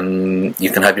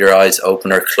 You can have your eyes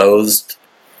open or closed.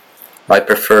 I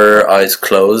prefer eyes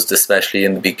closed, especially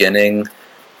in the beginning.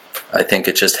 I think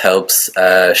it just helps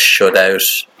shut out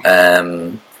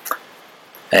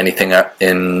anything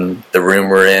in the room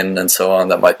we're in and so on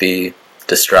that might be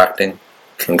distracting.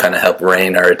 Can kind of help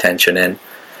rein our attention in.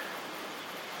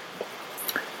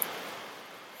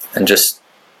 And just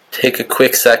take a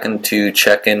quick second to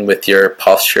check in with your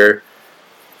posture.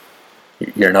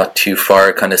 You're not too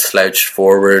far kind of slouched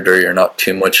forward, or you're not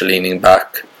too much leaning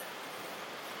back.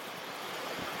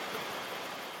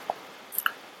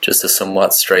 Just a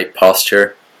somewhat straight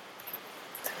posture.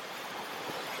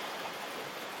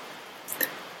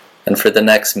 And for the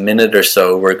next minute or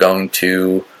so, we're going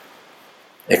to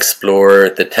explore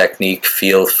the technique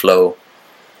Feel Flow.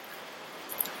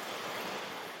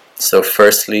 So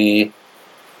firstly,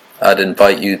 I'd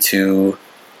invite you to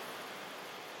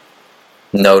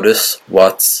notice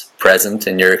what's present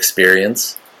in your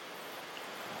experience.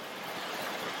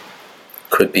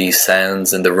 Could be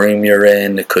sounds in the room you're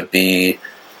in, it could be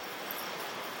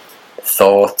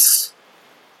thoughts,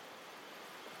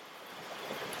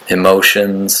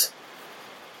 emotions.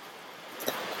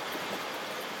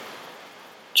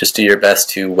 Just do your best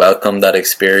to welcome that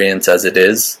experience as it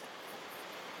is.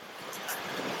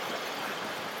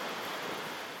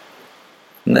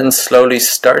 And then slowly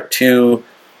start to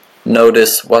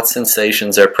notice what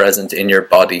sensations are present in your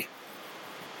body.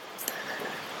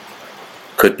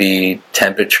 Could be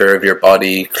temperature of your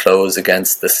body, clothes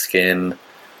against the skin.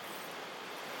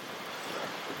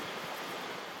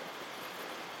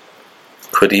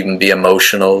 Could even be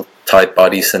emotional type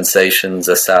body sensations,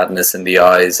 a sadness in the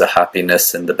eyes, a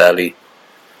happiness in the belly.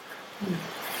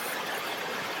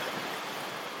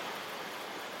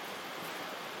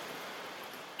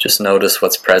 Just notice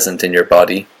what's present in your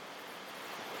body.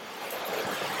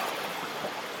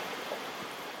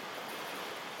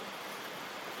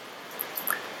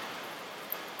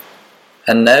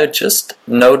 And now just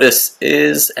notice,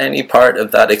 is any part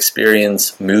of that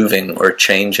experience moving or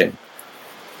changing?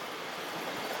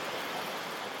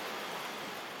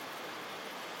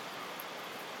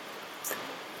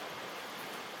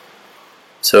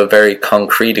 So a very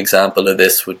concrete example of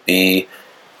this would be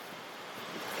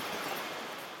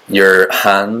your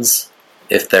hands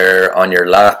if they're on your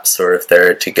laps or if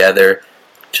they're together,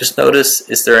 just notice,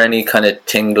 is there any kind of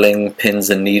tingling, pins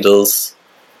and needles?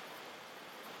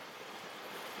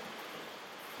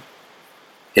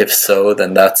 If so,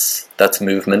 then that's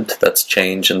movement, that's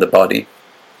change in the body.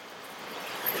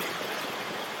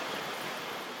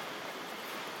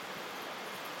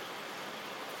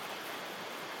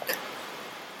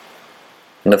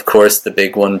 And of course, the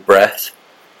big one, breath.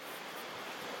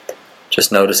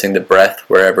 Just noticing the breath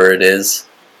wherever it is.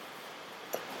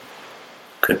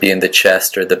 Could be in the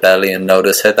chest or the belly, and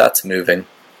notice how that's moving.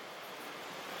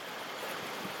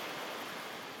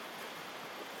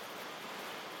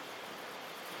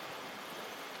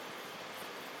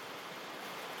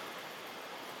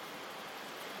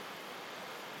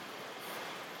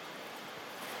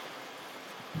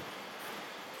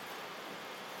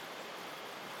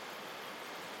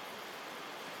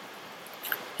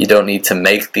 You don't need to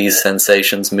make these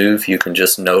sensations move, you can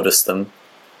just notice them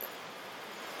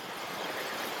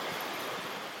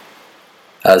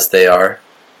as they are,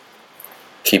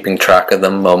 keeping track of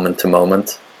them moment to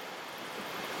moment.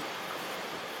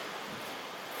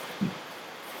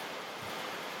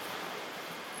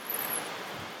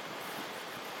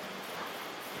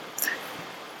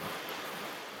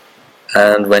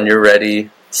 And when you're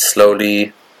ready,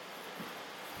 slowly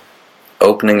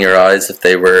opening your eyes if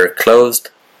they were closed,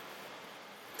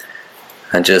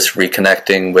 and just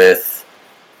reconnecting with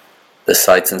the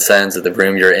sights and sounds of the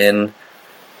room you're in.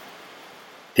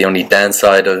 The only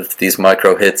downside of these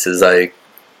micro hits is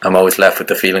I'm always left with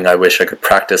the feeling I wish I could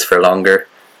practice for longer.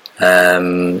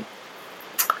 So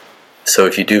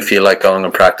if you do feel like going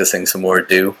and practicing some more,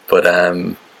 do. But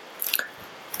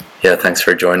yeah, thanks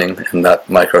for joining in that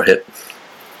micro hit.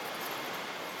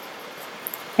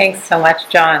 Thanks so much,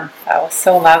 John. That was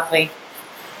so lovely.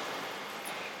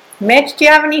 Mitch, do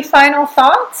you have any final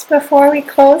thoughts before we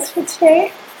close for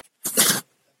today?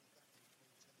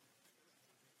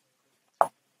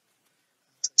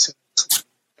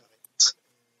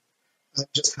 I'm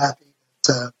just happy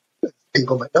that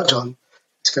people might know John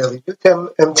is fairly new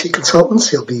to MT Consultants.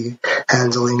 He'll be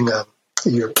handling the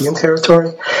European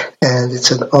territory, and it's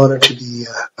an honor to be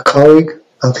a colleague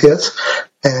of his,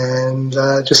 and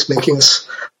just making us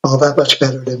all that much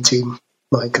better at MT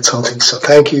Mind Consulting. So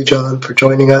thank you, John, for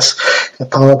joining us. And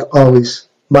Paula, always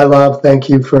my love. Thank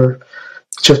you for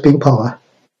just being Paula.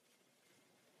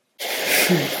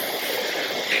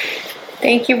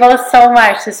 Thank you both so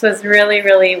much. This was really,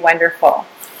 really wonderful.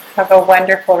 Have a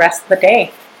wonderful rest of the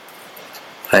day.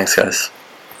 Thanks, guys.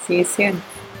 See you soon.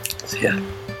 See ya.